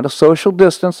 I'm going to social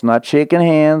distance, not shaking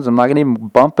hands. I'm not going to even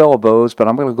bump elbows, but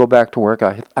I'm going to go back to work.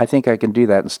 I think I can do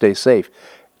that and stay safe.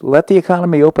 Let the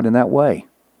economy open in that way.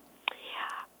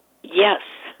 Yes.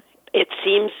 It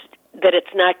seems that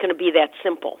it's not going to be that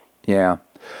simple. Yeah.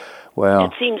 Well,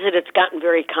 it seems that it's gotten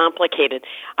very complicated.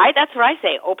 That's what I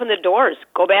say. Open the doors.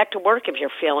 Go back to work if you're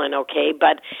feeling okay.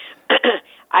 But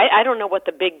I don't know what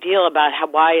the big deal about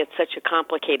why it's such a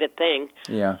complicated thing.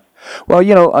 Yeah. Well,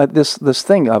 you know, this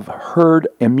thing of herd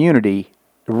immunity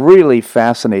really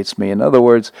fascinates me. In other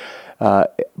words,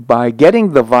 by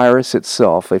getting the virus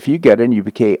itself, if you get it and you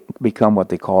become what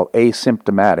they call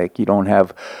asymptomatic, you don't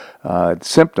have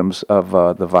symptoms of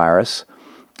the virus,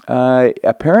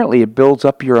 apparently it builds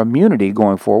up your immunity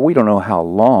going forward. We don't know how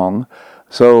long.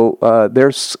 So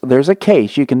there's a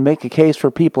case. You can make a case for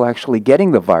people actually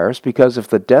getting the virus because if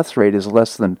the death rate is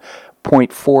less than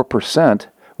 0.4%,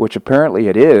 which apparently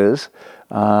it is,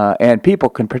 and people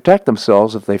can protect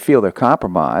themselves if they feel they're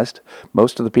compromised.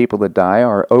 Most of the people that die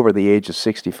are over the age of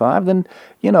 65. Then,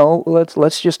 you know,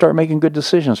 let's just start making good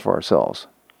decisions for ourselves.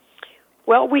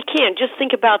 Well, we can. Just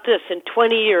think about this. In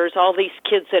 20 years, all these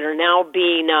kids that are now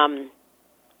being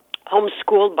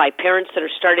homeschooled by parents that are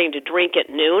starting to drink at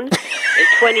noon, in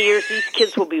 20 years, these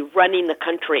kids will be running the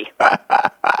country.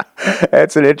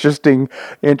 That's an interesting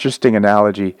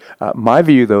analogy. My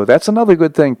view, though, that's another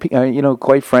good thing. You know,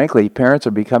 quite frankly, parents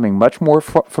are becoming much more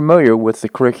familiar with the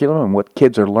curriculum and what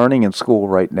kids are learning in school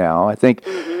right now. I think,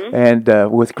 and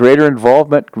with greater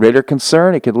involvement, greater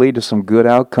concern, it could lead to some good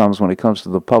outcomes when it comes to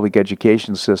the public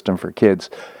education system for kids.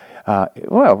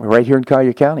 Well, right here in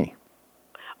Collier County.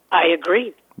 I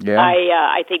agree. Yeah.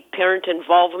 I think parent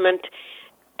involvement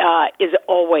is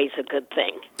always a good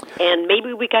thing. And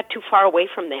maybe we got too far away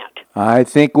from that. I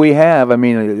think we have. I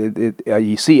mean,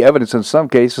 you see evidence in some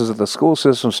cases that the school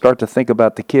systems start to think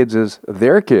about the kids as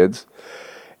their kids.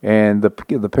 and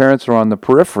the parents are on the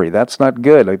periphery. That's not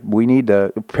good.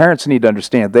 Parents need to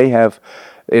understand they have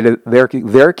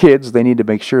their kids. They need to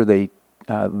make sure they're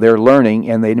learning,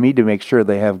 and they need to make sure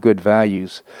they have good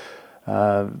values.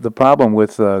 The problem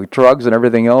with drugs and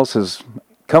everything else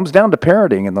comes down to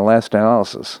parenting in the last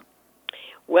analysis.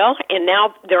 Well, and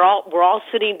now we're all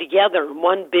sitting together in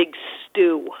one big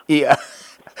stew. Yeah.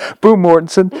 Boo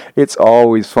Mortensen, it's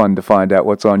always fun to find out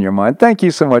what's on your mind. Thank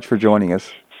you so much for joining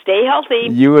us. Stay healthy.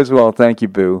 You as well. Thank you,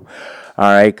 Boo.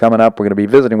 All right, coming up, we're going to be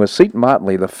visiting with Seton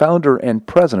Motley, the founder and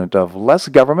president of Less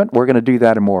Government. We're going to do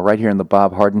that and more right here in the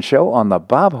Bob Harden Show on the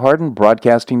Bob Harden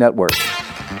Broadcasting Network.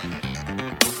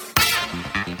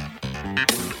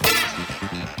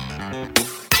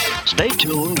 Stay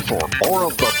tuned for more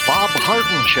of the Bob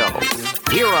Harden Show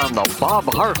here on the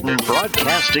Bob Harden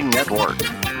Broadcasting Network.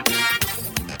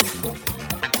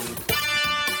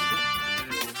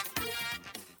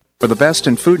 For the best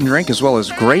in food and drink as well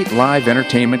as great live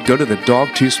entertainment, go to the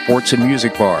Dogtooth Sports and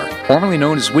Music Bar. Formerly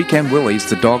known as Weekend Willie's,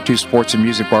 the Dogtooth Sports and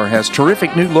Music Bar has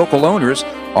terrific new local owners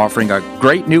offering a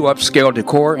great new upscale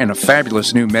decor and a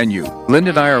fabulous new menu.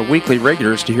 Linda and I are weekly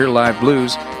regulars to hear live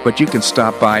blues, but you can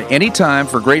stop by anytime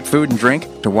for great food and drink,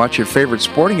 to watch your favorite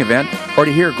sporting event, or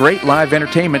to hear great live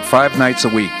entertainment 5 nights a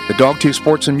week. The Dogtooth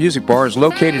Sports and Music Bar is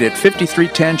located at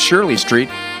 5310 Shirley Street,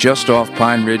 just off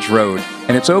Pine Ridge Road,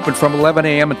 and it's open from 11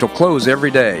 a.m. until close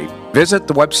every day. Visit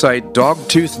the website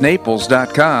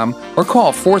dogtoothnaples.com or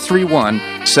call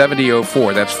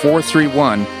 431-7004. That's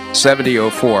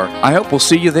 431-7004. I hope we'll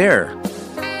see you there.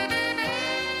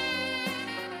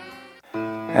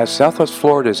 As Southwest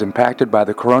Florida is impacted by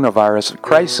the coronavirus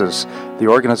crisis, the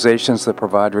organizations that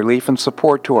provide relief and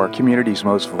support to our community's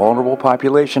most vulnerable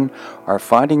population are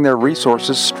finding their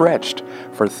resources stretched.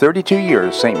 For 32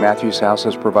 years, St. Matthew's House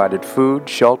has provided food,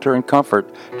 shelter, and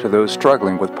comfort to those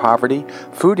struggling with poverty,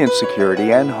 food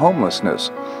insecurity, and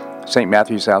homelessness. St.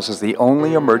 Matthew's House is the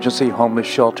only emergency homeless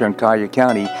shelter in Collier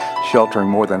County, sheltering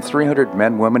more than 300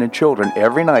 men, women, and children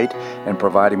every night and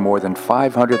providing more than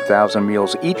 500,000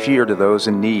 meals each year to those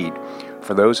in need.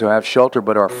 For those who have shelter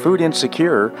but are food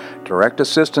insecure, direct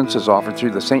assistance is offered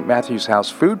through the St. Matthew's House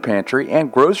Food Pantry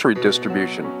and grocery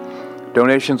distribution.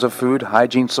 Donations of food,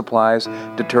 hygiene supplies,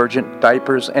 detergent,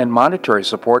 diapers, and monetary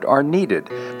support are needed.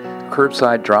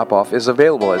 Curbside drop-off is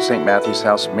available at St. Matthew's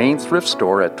House Main Thrift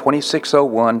Store at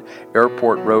 2601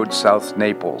 Airport Road, South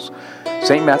Naples.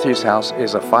 St. Matthew's House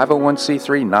is a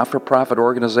 501c3 not-for-profit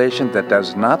organization that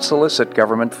does not solicit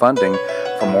government funding.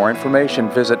 For more information,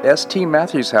 visit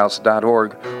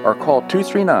stmatthewshouse.org or call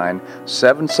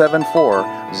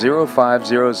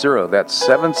 239-774-0500. That's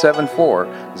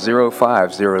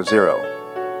 774-0500.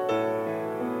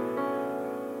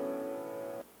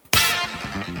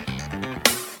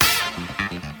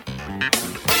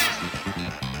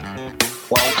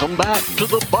 Welcome back to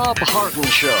the Bob Harden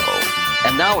Show.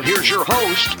 And now here's your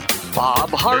host,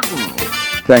 Bob Harden.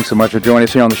 Thanks so much for joining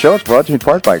us here on the show. It's brought to you in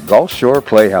part by Gulf Shore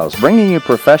Playhouse, bringing you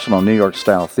professional New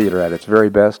York-style theater at its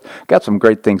very best. Got some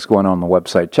great things going on the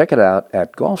website. Check it out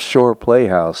at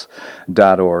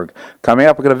gulfshoreplayhouse.org. Coming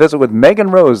up, we're going to visit with Megan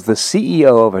Rose, the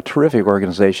CEO of a terrific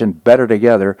organization, Better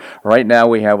Together. Right now,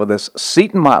 we have with us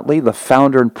Seton Motley, the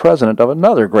founder and president of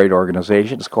another great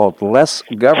organization. It's called Less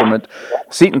Government.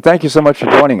 Seton, thank you so much for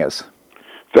joining us.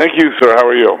 Thank you, sir. How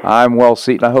are you? I'm well,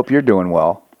 Seton. I hope you're doing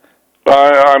well.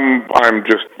 I'm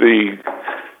just, the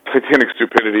titanic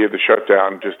stupidity of the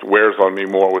shutdown just wears on me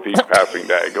more with each passing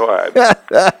day. Go ahead.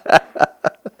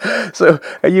 So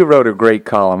you wrote a great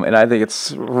column, and I think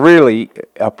it's really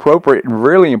appropriate and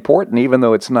really important, even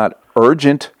though it's not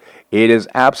urgent. It is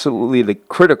absolutely the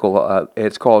critical.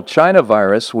 It's called China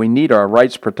virus. We need our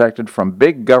rights protected from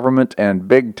big government and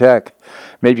big tech.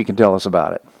 Maybe you can tell us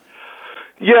about it.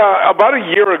 Yeah, about a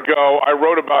year ago, I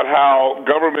wrote about how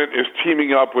government is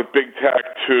teaming up with big tech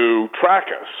to track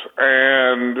us,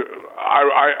 and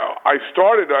I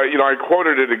started. I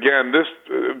quoted it again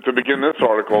to begin this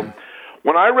article.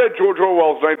 When I read George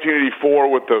Orwell's 1984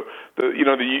 with the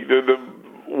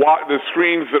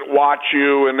screens that watch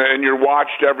you and you're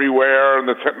watched everywhere, and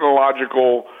the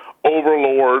technological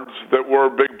overlords that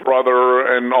were Big Brother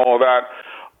and all of that,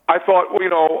 I thought,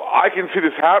 I can see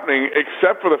this happening,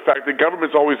 except for the fact that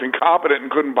government's always incompetent and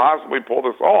couldn't possibly pull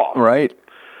this off. Right.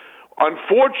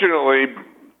 Unfortunately,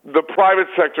 the private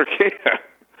sector can.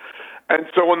 And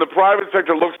so when the private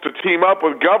sector looks to team up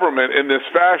with government in this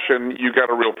fashion, you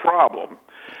got a real problem.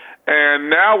 And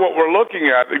now what we're looking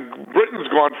at, Britain's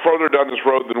gone further down this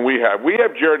road than we have. We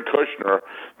have Jared Kushner,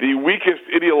 the weakest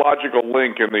ideological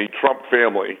link in the Trump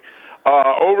family,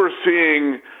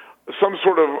 overseeing some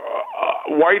sort of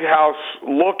White House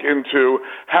look into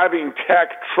having tech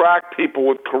track people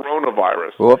with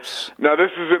coronavirus. Whoops. Now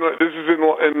this is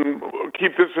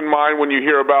keep this in mind when you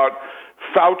hear about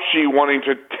Fauci wanting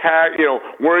to tag,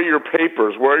 where are your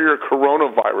papers? Where are your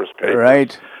coronavirus papers?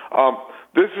 Right.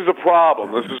 This is a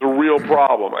problem. This is a real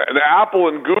problem. And Apple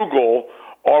and Google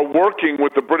are working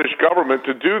with the British government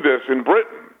to do this in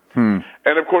Britain.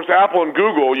 And, of course, Apple and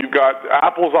Google, you've got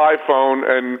Apple's iPhone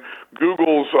and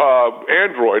Google's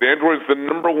Android. Android's the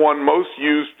number one most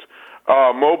used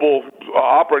mobile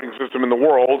operating system in the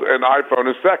world, and iPhone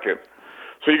is second.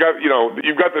 So you've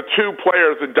got the two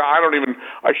players that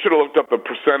I should have looked up the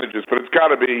percentages, but it's got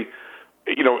to be,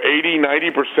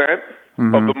 80-90%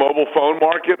 of the mobile phone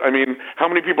market. I mean, how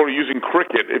many people are using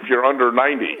Cricket if you're under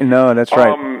 90? No, that's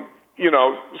right.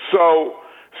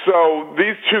 So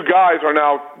these two guys are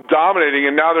now dominating,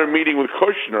 and now they're meeting with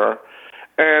Kushner.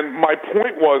 And my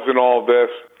point was in all of this,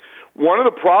 one of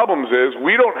the problems is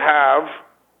we don't have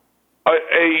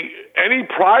any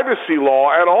privacy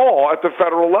law at all at the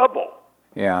federal level.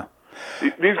 Yeah.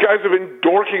 These guys have been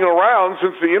dorking around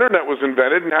since the Internet was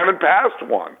invented and haven't passed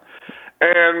one.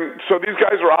 And so these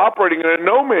guys are operating in a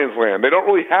no man's land. They don't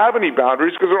really have any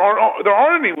boundaries because there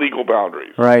aren't any legal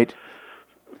boundaries. Right.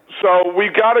 So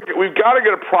we've got to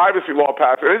get a privacy law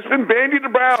passed, and it's been bandied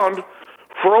around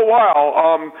for a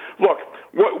while. Look,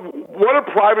 what a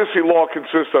privacy law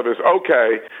consists of is,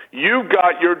 okay, you've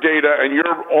got your data and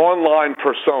your online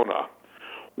persona.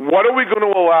 What are we going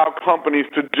to allow companies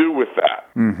to do with that?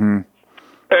 Mm-hmm.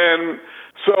 And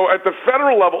so at the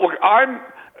federal level, look, I'm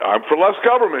for less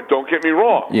government, don't get me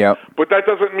wrong. Yep. But that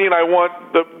doesn't mean I want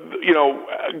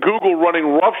Google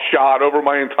running roughshod over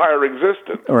my entire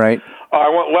existence. Right. I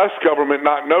want less government,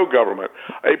 not no government.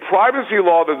 A privacy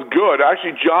law that's good.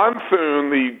 Actually, John Thune,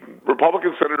 the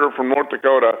Republican senator from North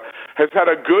Dakota, has had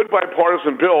a good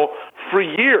bipartisan bill for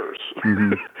years.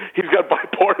 Mm-hmm. He's got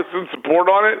bipartisan support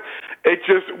on it.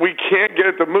 We can't get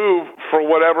it to move for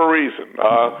whatever reason.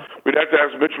 We'd have to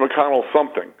ask Mitch McConnell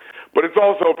something. But it's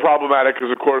also problematic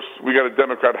because, of course, we got a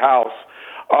Democrat House.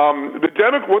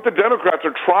 What the Democrats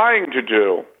are trying to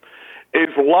do is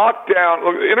lock down.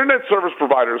 Look, internet service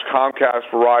providers,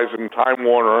 Comcast, Verizon, Time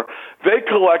Warner, they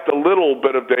collect a little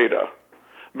bit of data.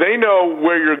 They know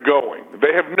where you're going.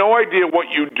 They have no idea what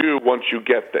you do once you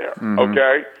get there. Mm-hmm.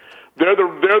 Okay. They're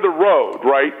the road,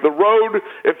 right? The road.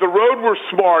 If the road were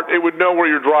smart, it would know where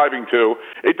you're driving to.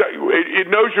 It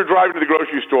knows you're driving to the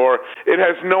grocery store. It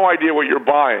has no idea what you're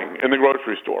buying in the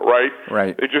grocery store, right?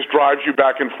 Right. It just drives you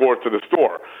back and forth to the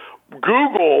store.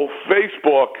 Google,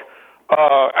 Facebook,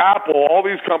 Apple, all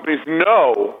these companies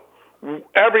know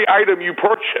every item you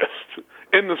purchased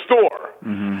in the store.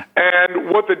 Mm-hmm. And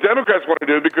what the Democrats want to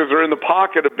do, because they're in the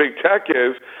pocket of big tech,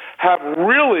 is have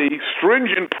really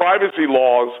stringent privacy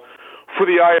laws for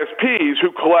the ISPs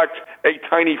who collect a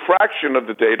tiny fraction of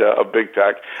the data of big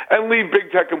tech and leave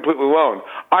big tech completely alone.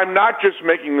 I'm not just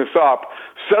making this up.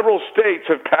 Several states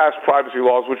have passed privacy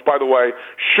laws, which, by the way,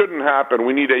 shouldn't happen.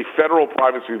 We need a federal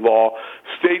privacy law.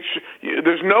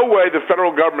 There's no way the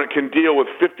federal government can deal with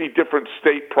 50 different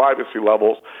state privacy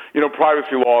levels,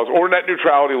 privacy laws or net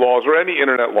neutrality laws or any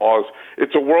internet laws.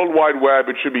 It's a World Wide Web.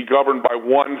 It should be governed by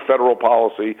one federal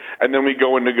policy, and then we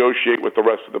go and negotiate with the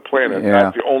rest of the planet. Yeah.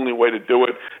 That's the only way to do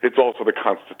it. It's also the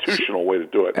constitutional way to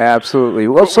do it. Absolutely.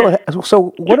 Well,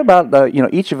 so what about,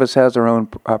 each of us has our own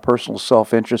personal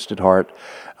self-interest at heart.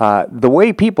 The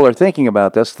way people are thinking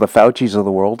about this, the Faucis of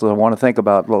the world, they want to think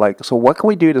about, so what can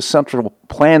we do to central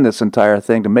plan this entire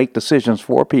thing to make decisions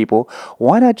for people?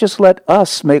 Why not just let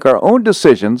us make our own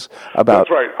decisions about...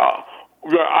 That's right.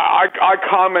 I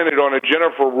commented on a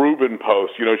Jennifer Rubin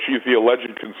post. She's the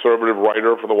alleged conservative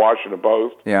writer for the Washington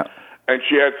Post. Yeah. And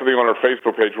she had something on her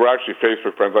Facebook page. We're actually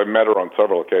Facebook friends. I met her on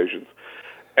several occasions.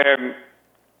 And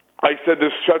I said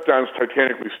this shutdown is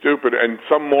titanically stupid, and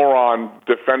some moron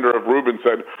defender of Rubin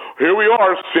said, here we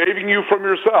are, saving you from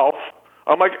yourself.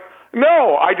 I'm like,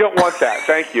 no, I don't want that.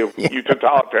 Thank you, you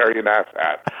totalitarian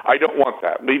asshat. I don't want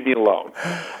that. Leave me alone.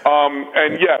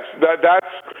 And yes,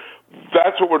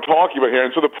 that's what we're talking about here.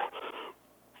 And so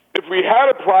if we had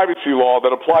a privacy law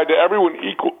that applied to everyone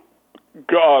equal,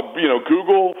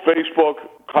 Google, Facebook,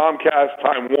 Comcast,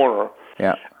 Time Warner,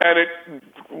 yeah, and it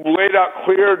laid out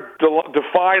clear,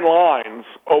 defined lines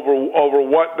over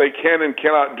what they can and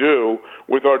cannot do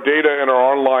with our data and our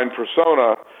online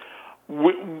persona,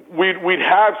 we'd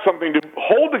have something to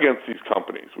hold against these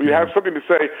companies. We'd have something to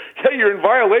say, hey, you're in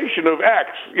violation of X,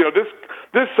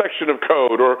 this section of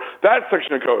code or that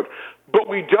section of code. but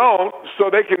we don't. So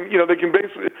they can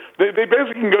basically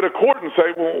can go to court and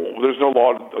say, well, there's no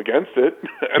law against it,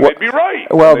 and they'd be right.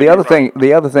 Well, the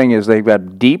other thing is they've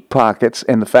got deep pockets,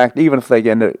 and the fact even if they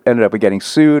ended up getting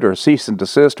sued or cease and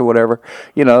desist or whatever,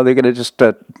 they're going to just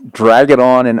drag it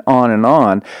on and on and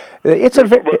on. That's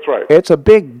right. It's a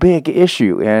big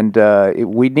issue, and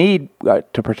we need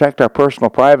to protect our personal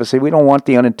privacy. We don't want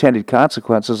the unintended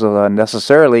consequences of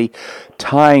unnecessarily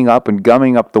tying up and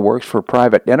gumming up the works for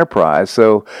private enterprise.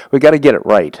 So we got to get it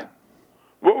right.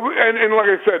 Well, and like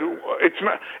I said,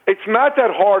 it's not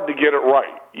that hard to get it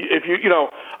right. If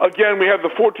again, we have the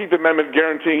 14th Amendment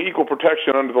guaranteeing equal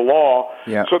protection under the law.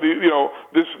 Yeah. So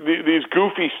these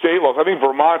goofy state laws. I think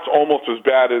Vermont's almost as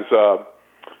bad as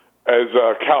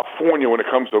California when it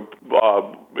comes to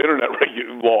internet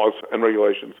laws and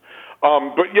regulations.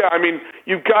 But yeah, I mean,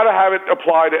 you've got to have it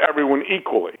apply to everyone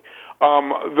equally.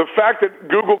 The fact that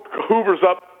Google hoovers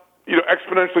up,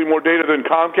 exponentially more data than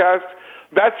Comcast,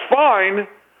 that's fine.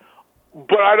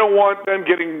 But I don't want them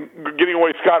getting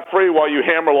away scot-free while you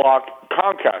hammerlock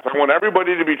Comcast. I want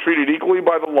everybody to be treated equally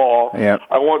by the law. Yep.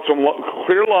 I want some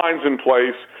clear lines in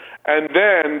place. And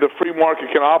then the free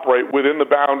market can operate within the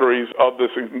boundaries of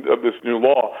this new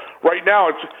law. Right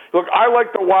now, I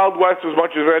like the Wild West as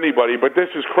much as anybody, but this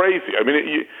is crazy. I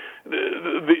mean,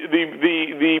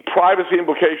 the privacy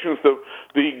implications,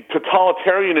 the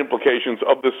totalitarian implications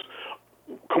of this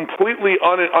completely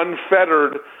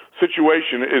unfettered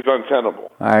situation is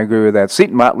untenable. I agree with that.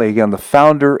 Seton Motley, again, the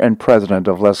founder and president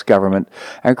of Less Government.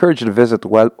 I encourage you to visit the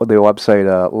website,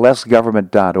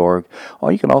 lessgovernment.org.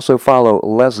 Or you can also follow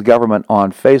Less Government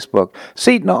on Facebook.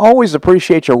 Seton, I always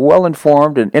appreciate your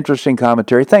well-informed and interesting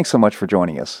commentary. Thanks so much for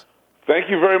joining us. Thank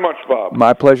you very much, Bob.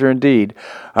 My pleasure indeed.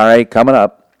 All right, coming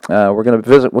up, we're going to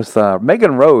visit with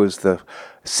Megan Rose, the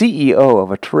CEO of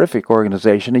a terrific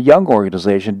organization, a young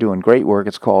organization doing great work.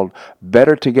 It's called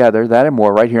Better Together. That and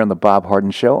more right here on The Bob Harden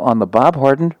Show on the Bob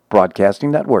Harden Broadcasting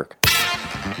Network.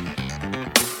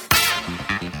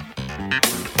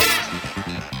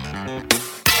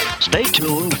 Stay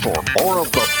tuned for more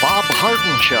of The Bob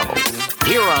Harden Show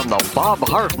here on the Bob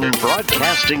Harden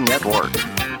Broadcasting Network.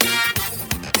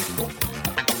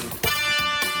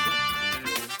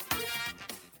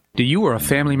 Do you or a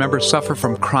family member suffer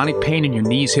from chronic pain in your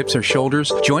knees, hips, or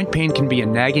shoulders? Joint pain can be a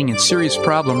nagging and serious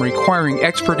problem requiring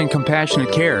expert and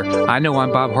compassionate care. I know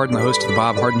I'm Bob Harden, the host of The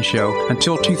Bob Harden Show.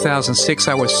 Until 2006,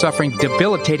 I was suffering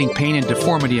debilitating pain and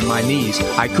deformity in my knees.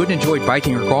 I couldn't enjoy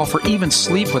biking or golf or even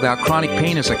sleep without chronic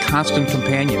pain as a constant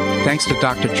companion. Thanks to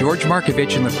Dr. George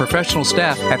Markovich and the professional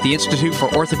staff at the Institute for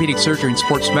Orthopedic Surgery and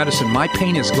Sports Medicine, my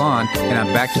pain is gone and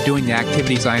I'm back to doing the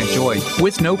activities I enjoy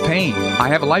with no pain. I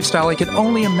have a lifestyle I could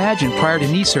only imagine prior to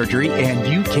knee surgery, and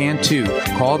you can too.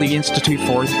 Call the Institute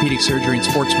for Orthopedic Surgery and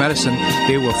Sports Medicine.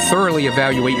 They will thoroughly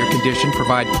evaluate your condition,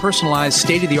 provide personalized,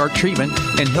 state-of-the-art treatment,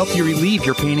 and help you relieve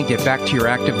your pain and get back to your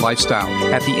active lifestyle.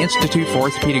 At the Institute for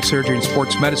Orthopedic Surgery and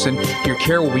Sports Medicine, your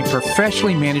care will be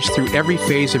professionally managed through every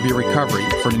phase of your recovery.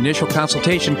 For an initial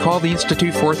consultation, call the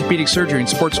Institute for Orthopedic Surgery and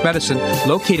Sports Medicine,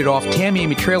 located off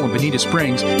Tamiami Trail in Bonita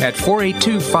Springs, at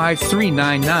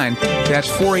 482-5399. That's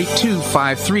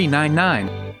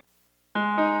 482-5399.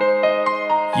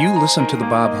 You listen to The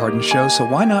Bob Harden Show, so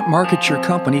why not market your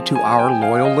company to our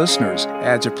loyal listeners?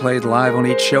 Ads are played live on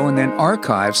each show and then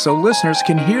archived so listeners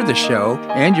can hear the show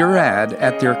and your ad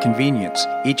at their convenience.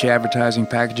 Each advertising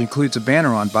package includes a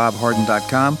banner on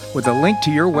bobharden.com with a link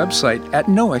to your website at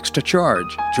no extra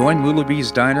charge. Join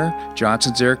Lulabee's Diner,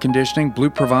 Johnson's Air Conditioning, Blue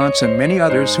Provence, and many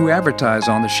others who advertise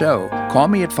on the show. Call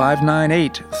me at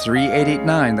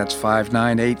 598-3889, that's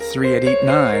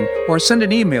 598-3889, or send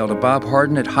an email to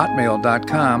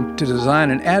bobharden@hotmail.com to design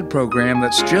an ad program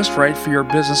that's just right for your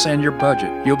business and your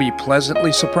budget. You'll be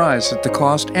pleasantly surprised at the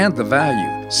cost and the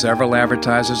value. Several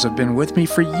advertisers have been with me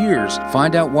for years.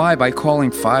 Find out why by calling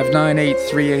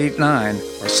 598-3889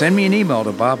 or send me an email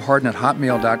to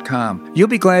bobharden@hotmail.com. You'll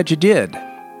be glad you did.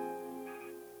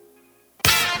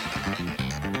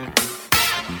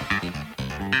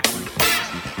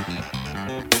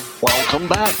 Welcome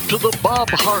back to the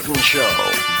Bob Harden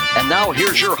Show. And now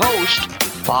here's your host,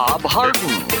 Bob Harden.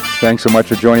 Thanks so much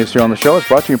for joining us here on the show. It's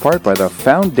brought to you in part by the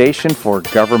Foundation for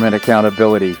Government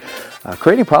Accountability,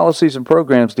 creating policies and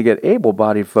programs to get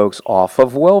able-bodied folks off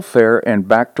of welfare and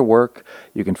back to work.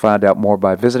 You can find out more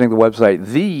by visiting the website,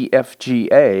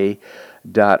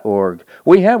 thefga.org.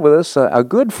 We have with us a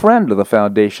good friend of the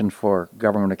Foundation for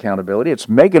Government Accountability. It's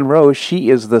Megan Rose. She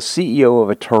is the CEO of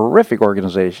a terrific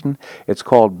organization. It's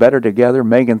called Better Together.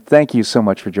 Megan, thank you so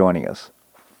much for joining us.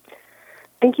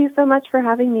 Thank you so much for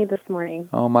having me this morning.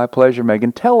 Oh, my pleasure,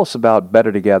 Megan. Tell us about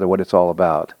Better Together, what it's all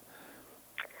about.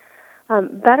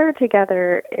 Better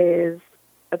Together is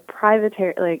a private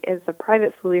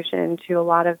solution to a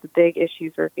lot of the big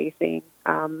issues we're facing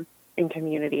in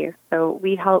communities. So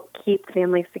we help keep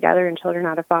families together and children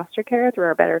out of foster care through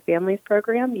our Better Families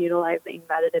program, utilizing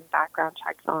vetted and background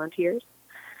checked volunteers.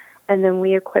 And then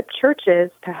we equip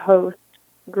churches to host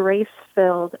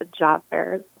grace-filled job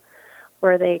fairs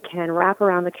where they can wrap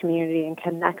around the community and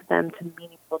connect them to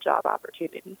meaningful job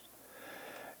opportunities.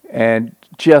 And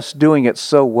just doing it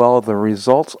so well, the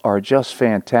results are just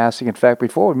fantastic. In fact,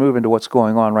 before we move into what's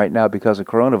going on right now because of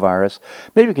coronavirus,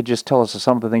 maybe you could just tell us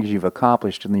some of the things you've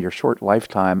accomplished in your short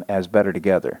lifetime as Better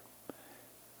Together.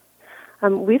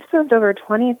 We've served over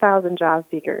 20,000 job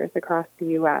seekers across the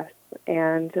U.S.,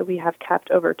 and we have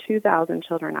kept over 2,000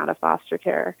 children out of foster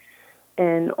care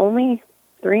in only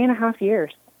 3.5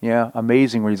 years. Yeah,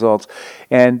 amazing results.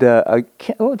 And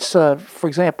let's, for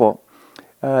example,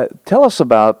 tell us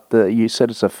about you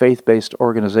said it's a faith-based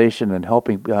organization and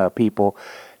helping people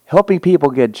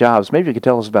get jobs. Maybe you could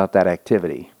tell us about that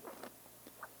activity.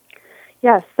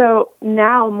 Yes, so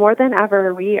now more than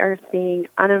ever, we are seeing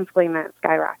unemployment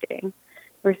skyrocketing.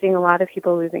 We're seeing a lot of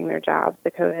people losing their jobs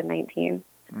to COVID-19.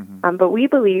 Mm-hmm. But we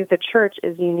believe the church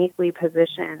is uniquely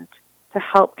positioned to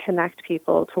help connect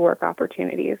people to work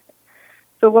opportunities.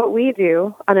 So what we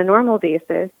do on a normal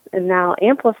basis, and now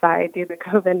amplified due to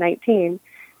COVID-19,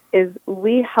 is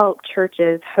we help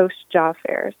churches host job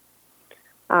fairs.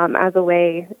 As a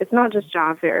way, it's not just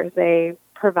job fairs. They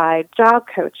provide job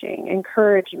coaching,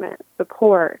 encouragement,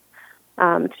 support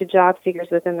to job seekers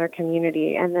within their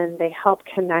community, and then they help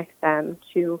connect them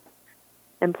to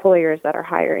employers that are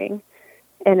hiring.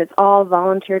 And it's all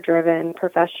volunteer-driven,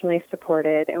 professionally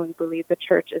supported, and we believe the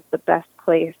church is the best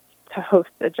place to host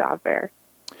a job fair.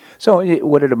 So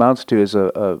what it amounts to is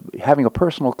having a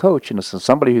personal coach, and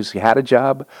somebody who's had a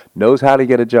job, knows how to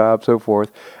get a job, so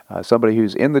forth, somebody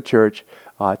who's in the church,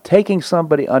 taking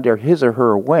somebody under his or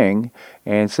her wing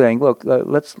and saying, look,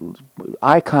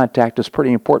 eye contact is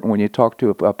pretty important when you talk to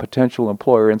a potential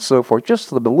employer and so forth, just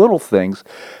the little things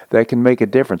that can make a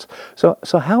difference. So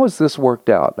how has this worked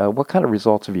out? What kind of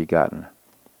results have you gotten?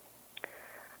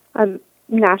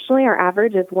 Nationally, our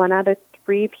average is 1 out of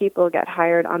 3 people get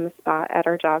hired on the spot at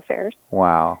our job fairs.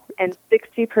 Wow. And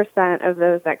 60% of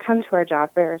those that come to our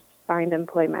job fairs find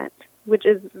employment, which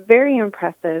is very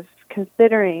impressive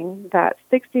considering that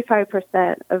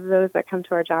 65% of those that come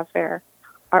to our job fair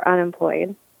are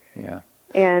unemployed. Yeah.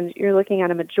 And you're looking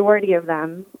at a majority of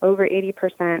them, over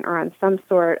 80%, are on some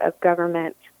sort of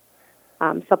government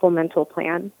supplemental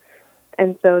plan.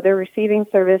 And so they're receiving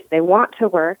service. They want to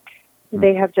work.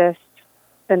 They have just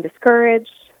been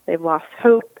discouraged. They've lost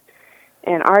hope,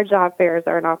 and our job fairs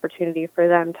are an opportunity for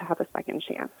them to have a second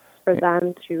chance, for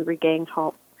them to regain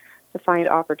hope, to find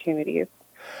opportunities.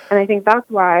 And I think that's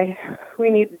why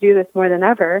we need to do this more than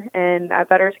ever. And at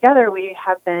Better Together, we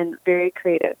have been very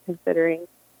creative considering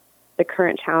the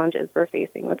current challenges we're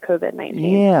facing with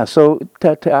COVID-19. Yeah, so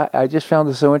I just found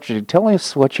this so interesting. Tell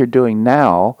us what you're doing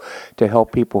now to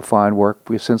help people find work,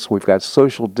 since we've got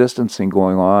social distancing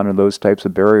going on and those types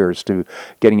of barriers to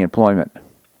getting employment.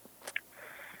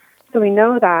 So we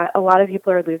know that a lot of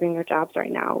people are losing their jobs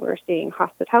right now. We're seeing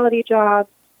hospitality jobs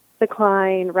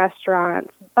decline,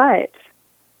 restaurants, but,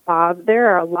 Bob, there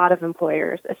are a lot of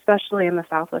employers, especially in the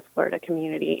Southwest Florida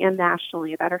community and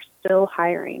nationally, that are still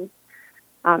hiring.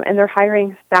 And they're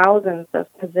hiring thousands of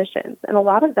positions, and a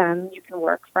lot of them you can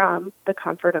work from the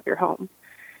comfort of your home.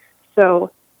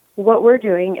 So what we're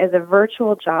doing is a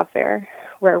virtual job fair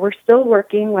where we're still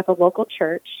working with a local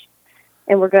church,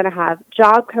 and we're going to have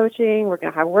job coaching, we're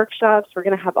going to have workshops, we're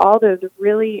going to have all those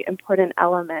really important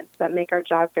elements that make our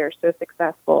job fair so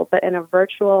successful, but in a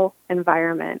virtual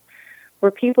environment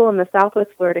where people in the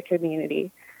Southwest Florida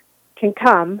community can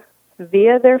come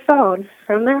via their phone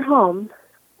from their home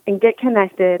and get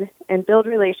connected and build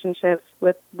relationships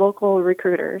with local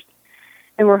recruiters.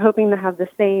 And we're hoping to have the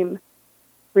same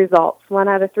results. 1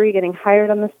 out of 3 getting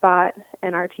hired on the spot,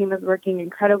 and our team is working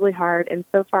incredibly hard. And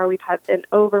so far, we've had an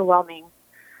overwhelming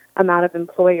amount of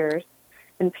employers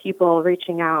and people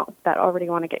reaching out that already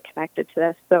want to get connected to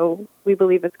this. So we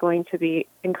believe it's going to be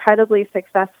incredibly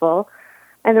successful.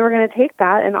 And then we're going to take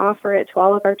that and offer it to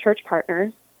all of our church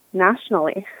partners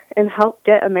nationally and help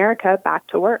get America back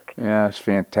to work. Yeah, it's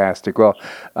fantastic. Well,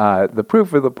 the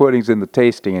proof of the pudding's in the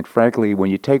tasting, and frankly,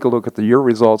 when you take a look at your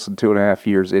results in 2.5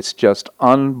 years, it's just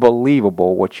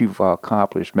unbelievable what you've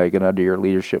accomplished, Megan, under your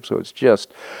leadership. So it's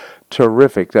just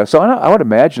terrific. So I would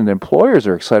imagine the employers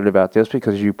are excited about this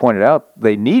because, as you pointed out,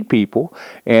 they need people,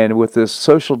 and with this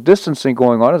social distancing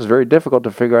going on, it's very difficult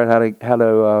to figure out how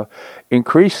to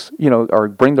increase, or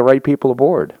bring the right people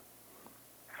aboard.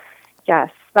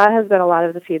 Yes, that has been a lot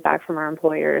of the feedback from our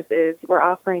employers is we're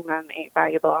offering them a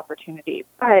valuable opportunity.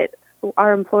 But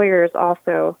our employers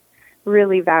also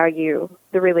really value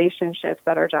the relationships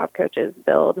that our job coaches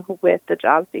build with the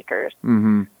job seekers.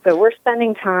 Mm-hmm. So we're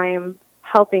spending time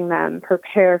helping them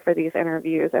prepare for these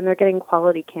interviews, and they're getting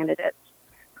quality candidates,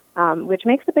 which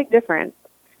makes a big difference.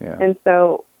 Yeah. And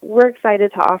so we're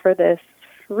excited to offer this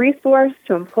resource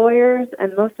to employers,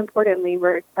 and most importantly,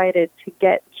 we're excited to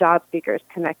get job seekers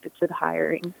connected to the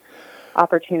hiring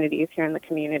opportunities here in the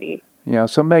community. Yeah.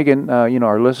 So Megan,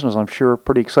 our listeners, I'm sure, are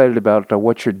pretty excited about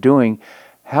what you're doing.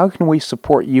 How can we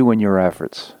support you in your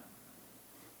efforts?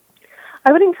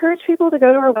 I would encourage people to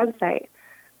go to our website,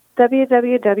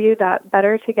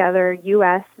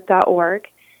 www.bettertogetherus.org,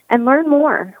 and learn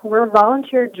more. We're a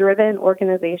volunteer-driven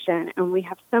organization, and we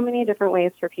have so many different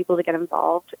ways for people to get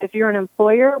involved. If you're an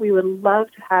employer, we would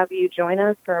love to have you join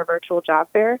us for our virtual job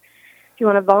fair. If you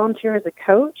want to volunteer as a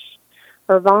coach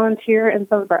or volunteer in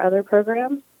some of our other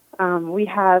programs, we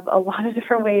have a lot of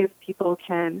different ways people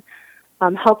can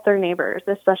help their neighbors,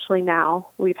 especially now.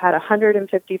 We've had a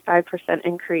 155%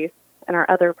 increase in our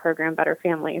other program, Better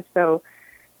Families. So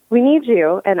we need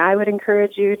you, and I would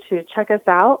encourage you to check us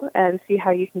out and see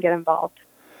how you can get involved.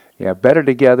 Yeah,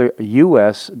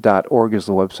 bettertogetherus.org is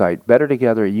the website,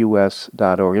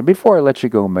 bettertogetherus.org. And before I let you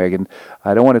go, Megan,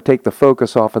 I don't want to take the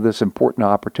focus off of this important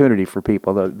opportunity for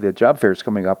people. The job fair is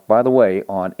coming up, by the way,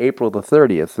 on April the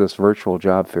 30th, this virtual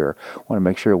job fair. I want to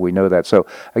make sure we know that. So,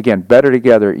 again,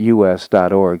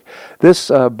 bettertogetherus.org.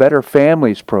 This Better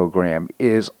Families program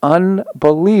is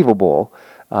unbelievable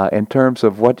in terms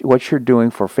of what you're doing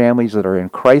for families that are in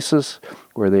crisis,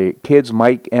 where the kids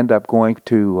might end up going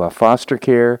to foster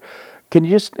care. Can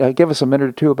you just give us a minute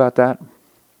or two about that?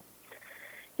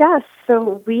 Yes.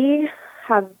 So we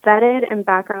have vetted and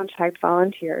background checked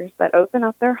volunteers that open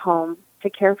up their home to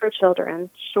care for children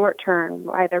short-term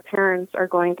while their parents are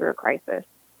going through a crisis.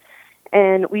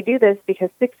 And we do this because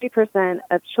 60%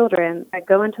 of children that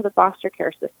go into the foster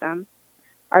care system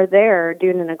are there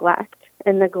due to neglect.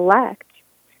 And neglect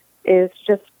is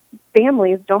just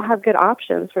families don't have good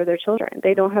options for their children.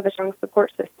 They don't have a strong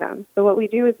support system. So what we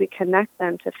do is we connect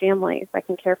them to families that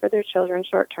can care for their children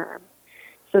short term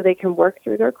so they can work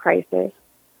through their crisis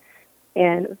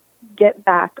and get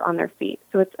back on their feet.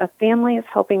 So it's a families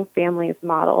helping families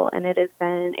model, and it has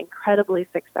been incredibly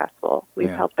successful. We've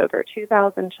helped over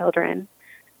 2,000 children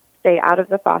stay out of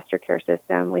the foster care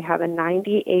system. We have a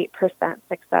 98%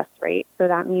 success rate. So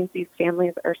that means these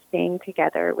families are staying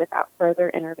together without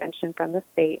further intervention from the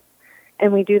state.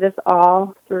 And we do this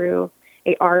all through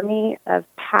an army of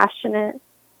passionate,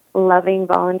 loving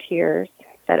volunteers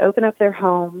that open up their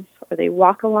homes, or they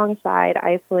walk alongside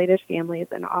isolated families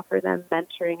and offer them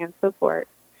mentoring and support.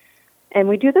 And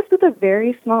we do this with a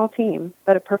very small team,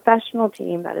 but a professional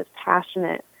team that is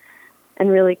passionate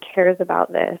and really cares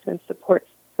about this and supports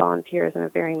volunteers in a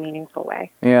very meaningful way.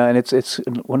 Yeah, and it's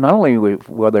not only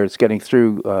whether it's getting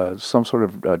through some sort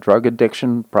of drug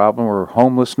addiction problem or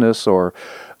homelessness or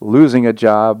losing a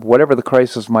job, whatever the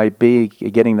crisis might be,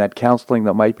 getting that counseling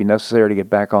that might be necessary to get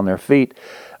back on their feet,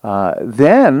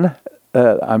 then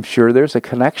I'm sure there's a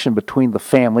connection between the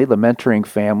family, the mentoring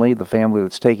family, the family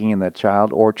that's taking in that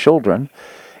child or children,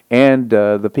 and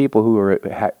the people who are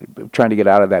trying to get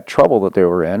out of that trouble that they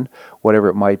were in, whatever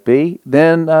it might be.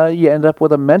 Then you end up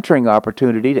with a mentoring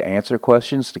opportunity to answer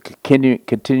questions, to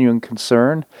continuing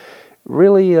concern.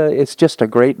 Really, it's just a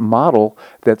great model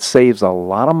that saves a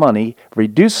lot of money,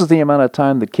 reduces the amount of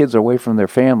time the kids are away from their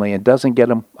family, and doesn't get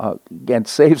them, and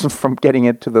saves them from getting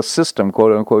into the system,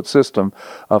 quote-unquote system,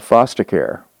 of foster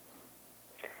care.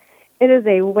 It is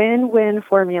a win-win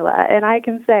formula, and I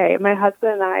can say my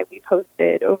husband and I, we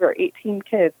posted over 18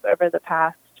 kids over the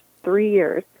past 3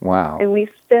 years. Wow. And we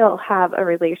still have a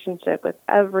relationship with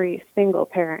every single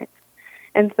parent.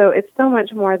 And so it's so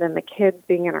much more than the kids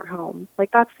being in our home. Like,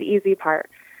 that's the easy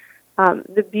part.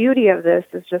 The beauty of this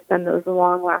is just then those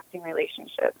long-lasting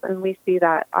relationships, and we see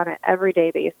that on an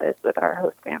everyday basis with our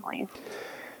host families.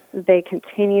 They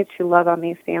continue to love on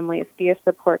these families, be a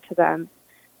support to them.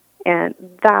 And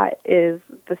that is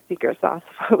the secret sauce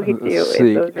of what we do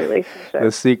in those relationships.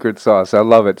 The secret sauce. I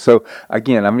love it. So,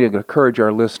 again, I'm going to encourage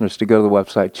our listeners to go to the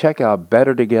website. Check out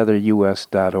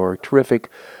bettertogetherus.org.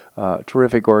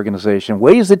 Terrific organization.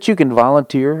 Ways that you can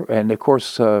volunteer. And, of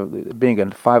course, being a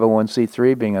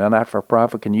 501c3, being a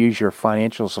not-for-profit, can use your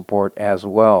financial support as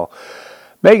well.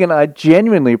 Megan, I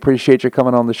genuinely appreciate you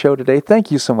coming on the show today. Thank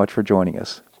you so much for joining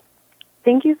us.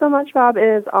 Thank you so much, Bob. It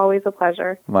is always a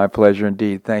pleasure. My pleasure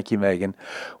indeed. Thank you, Megan.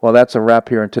 Well, that's a wrap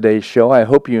here on today's show. I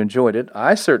hope you enjoyed it.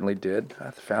 I certainly did. I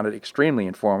found it extremely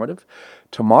informative.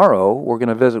 Tomorrow, we're going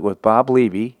to visit with Bob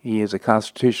Levy. He is a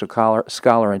constitutional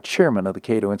scholar and chairman of the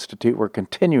Cato Institute. We're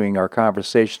continuing our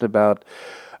conversation about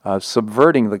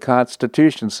subverting the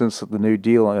Constitution since the New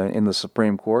Deal in the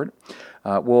Supreme Court.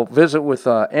 We'll visit with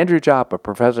Andrew Joppa,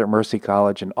 professor at Mercy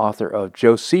College and author of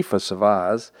Josephus of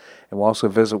Oz. And we'll also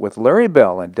visit with Larry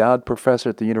Bell, endowed professor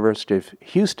at the University of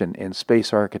Houston in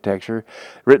space architecture.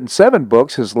 Written 7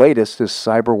 books. His latest is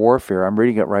Cyber Warfare. I'm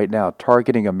reading it right now,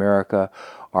 Targeting America,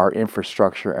 Our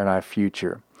Infrastructure, and Our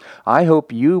Future. I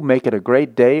hope you make it a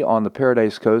great day on the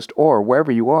Paradise Coast or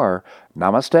wherever you are.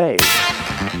 Namaste.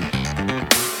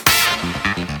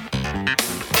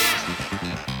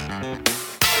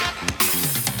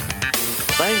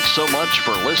 Thanks so much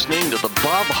for listening to The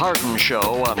Bob Harden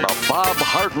Show on the Bob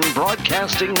Harden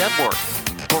Broadcasting Network.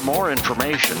 For more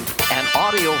information and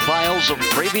audio files of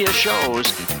previous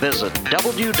shows, visit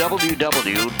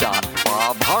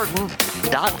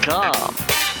www.bobharden.com.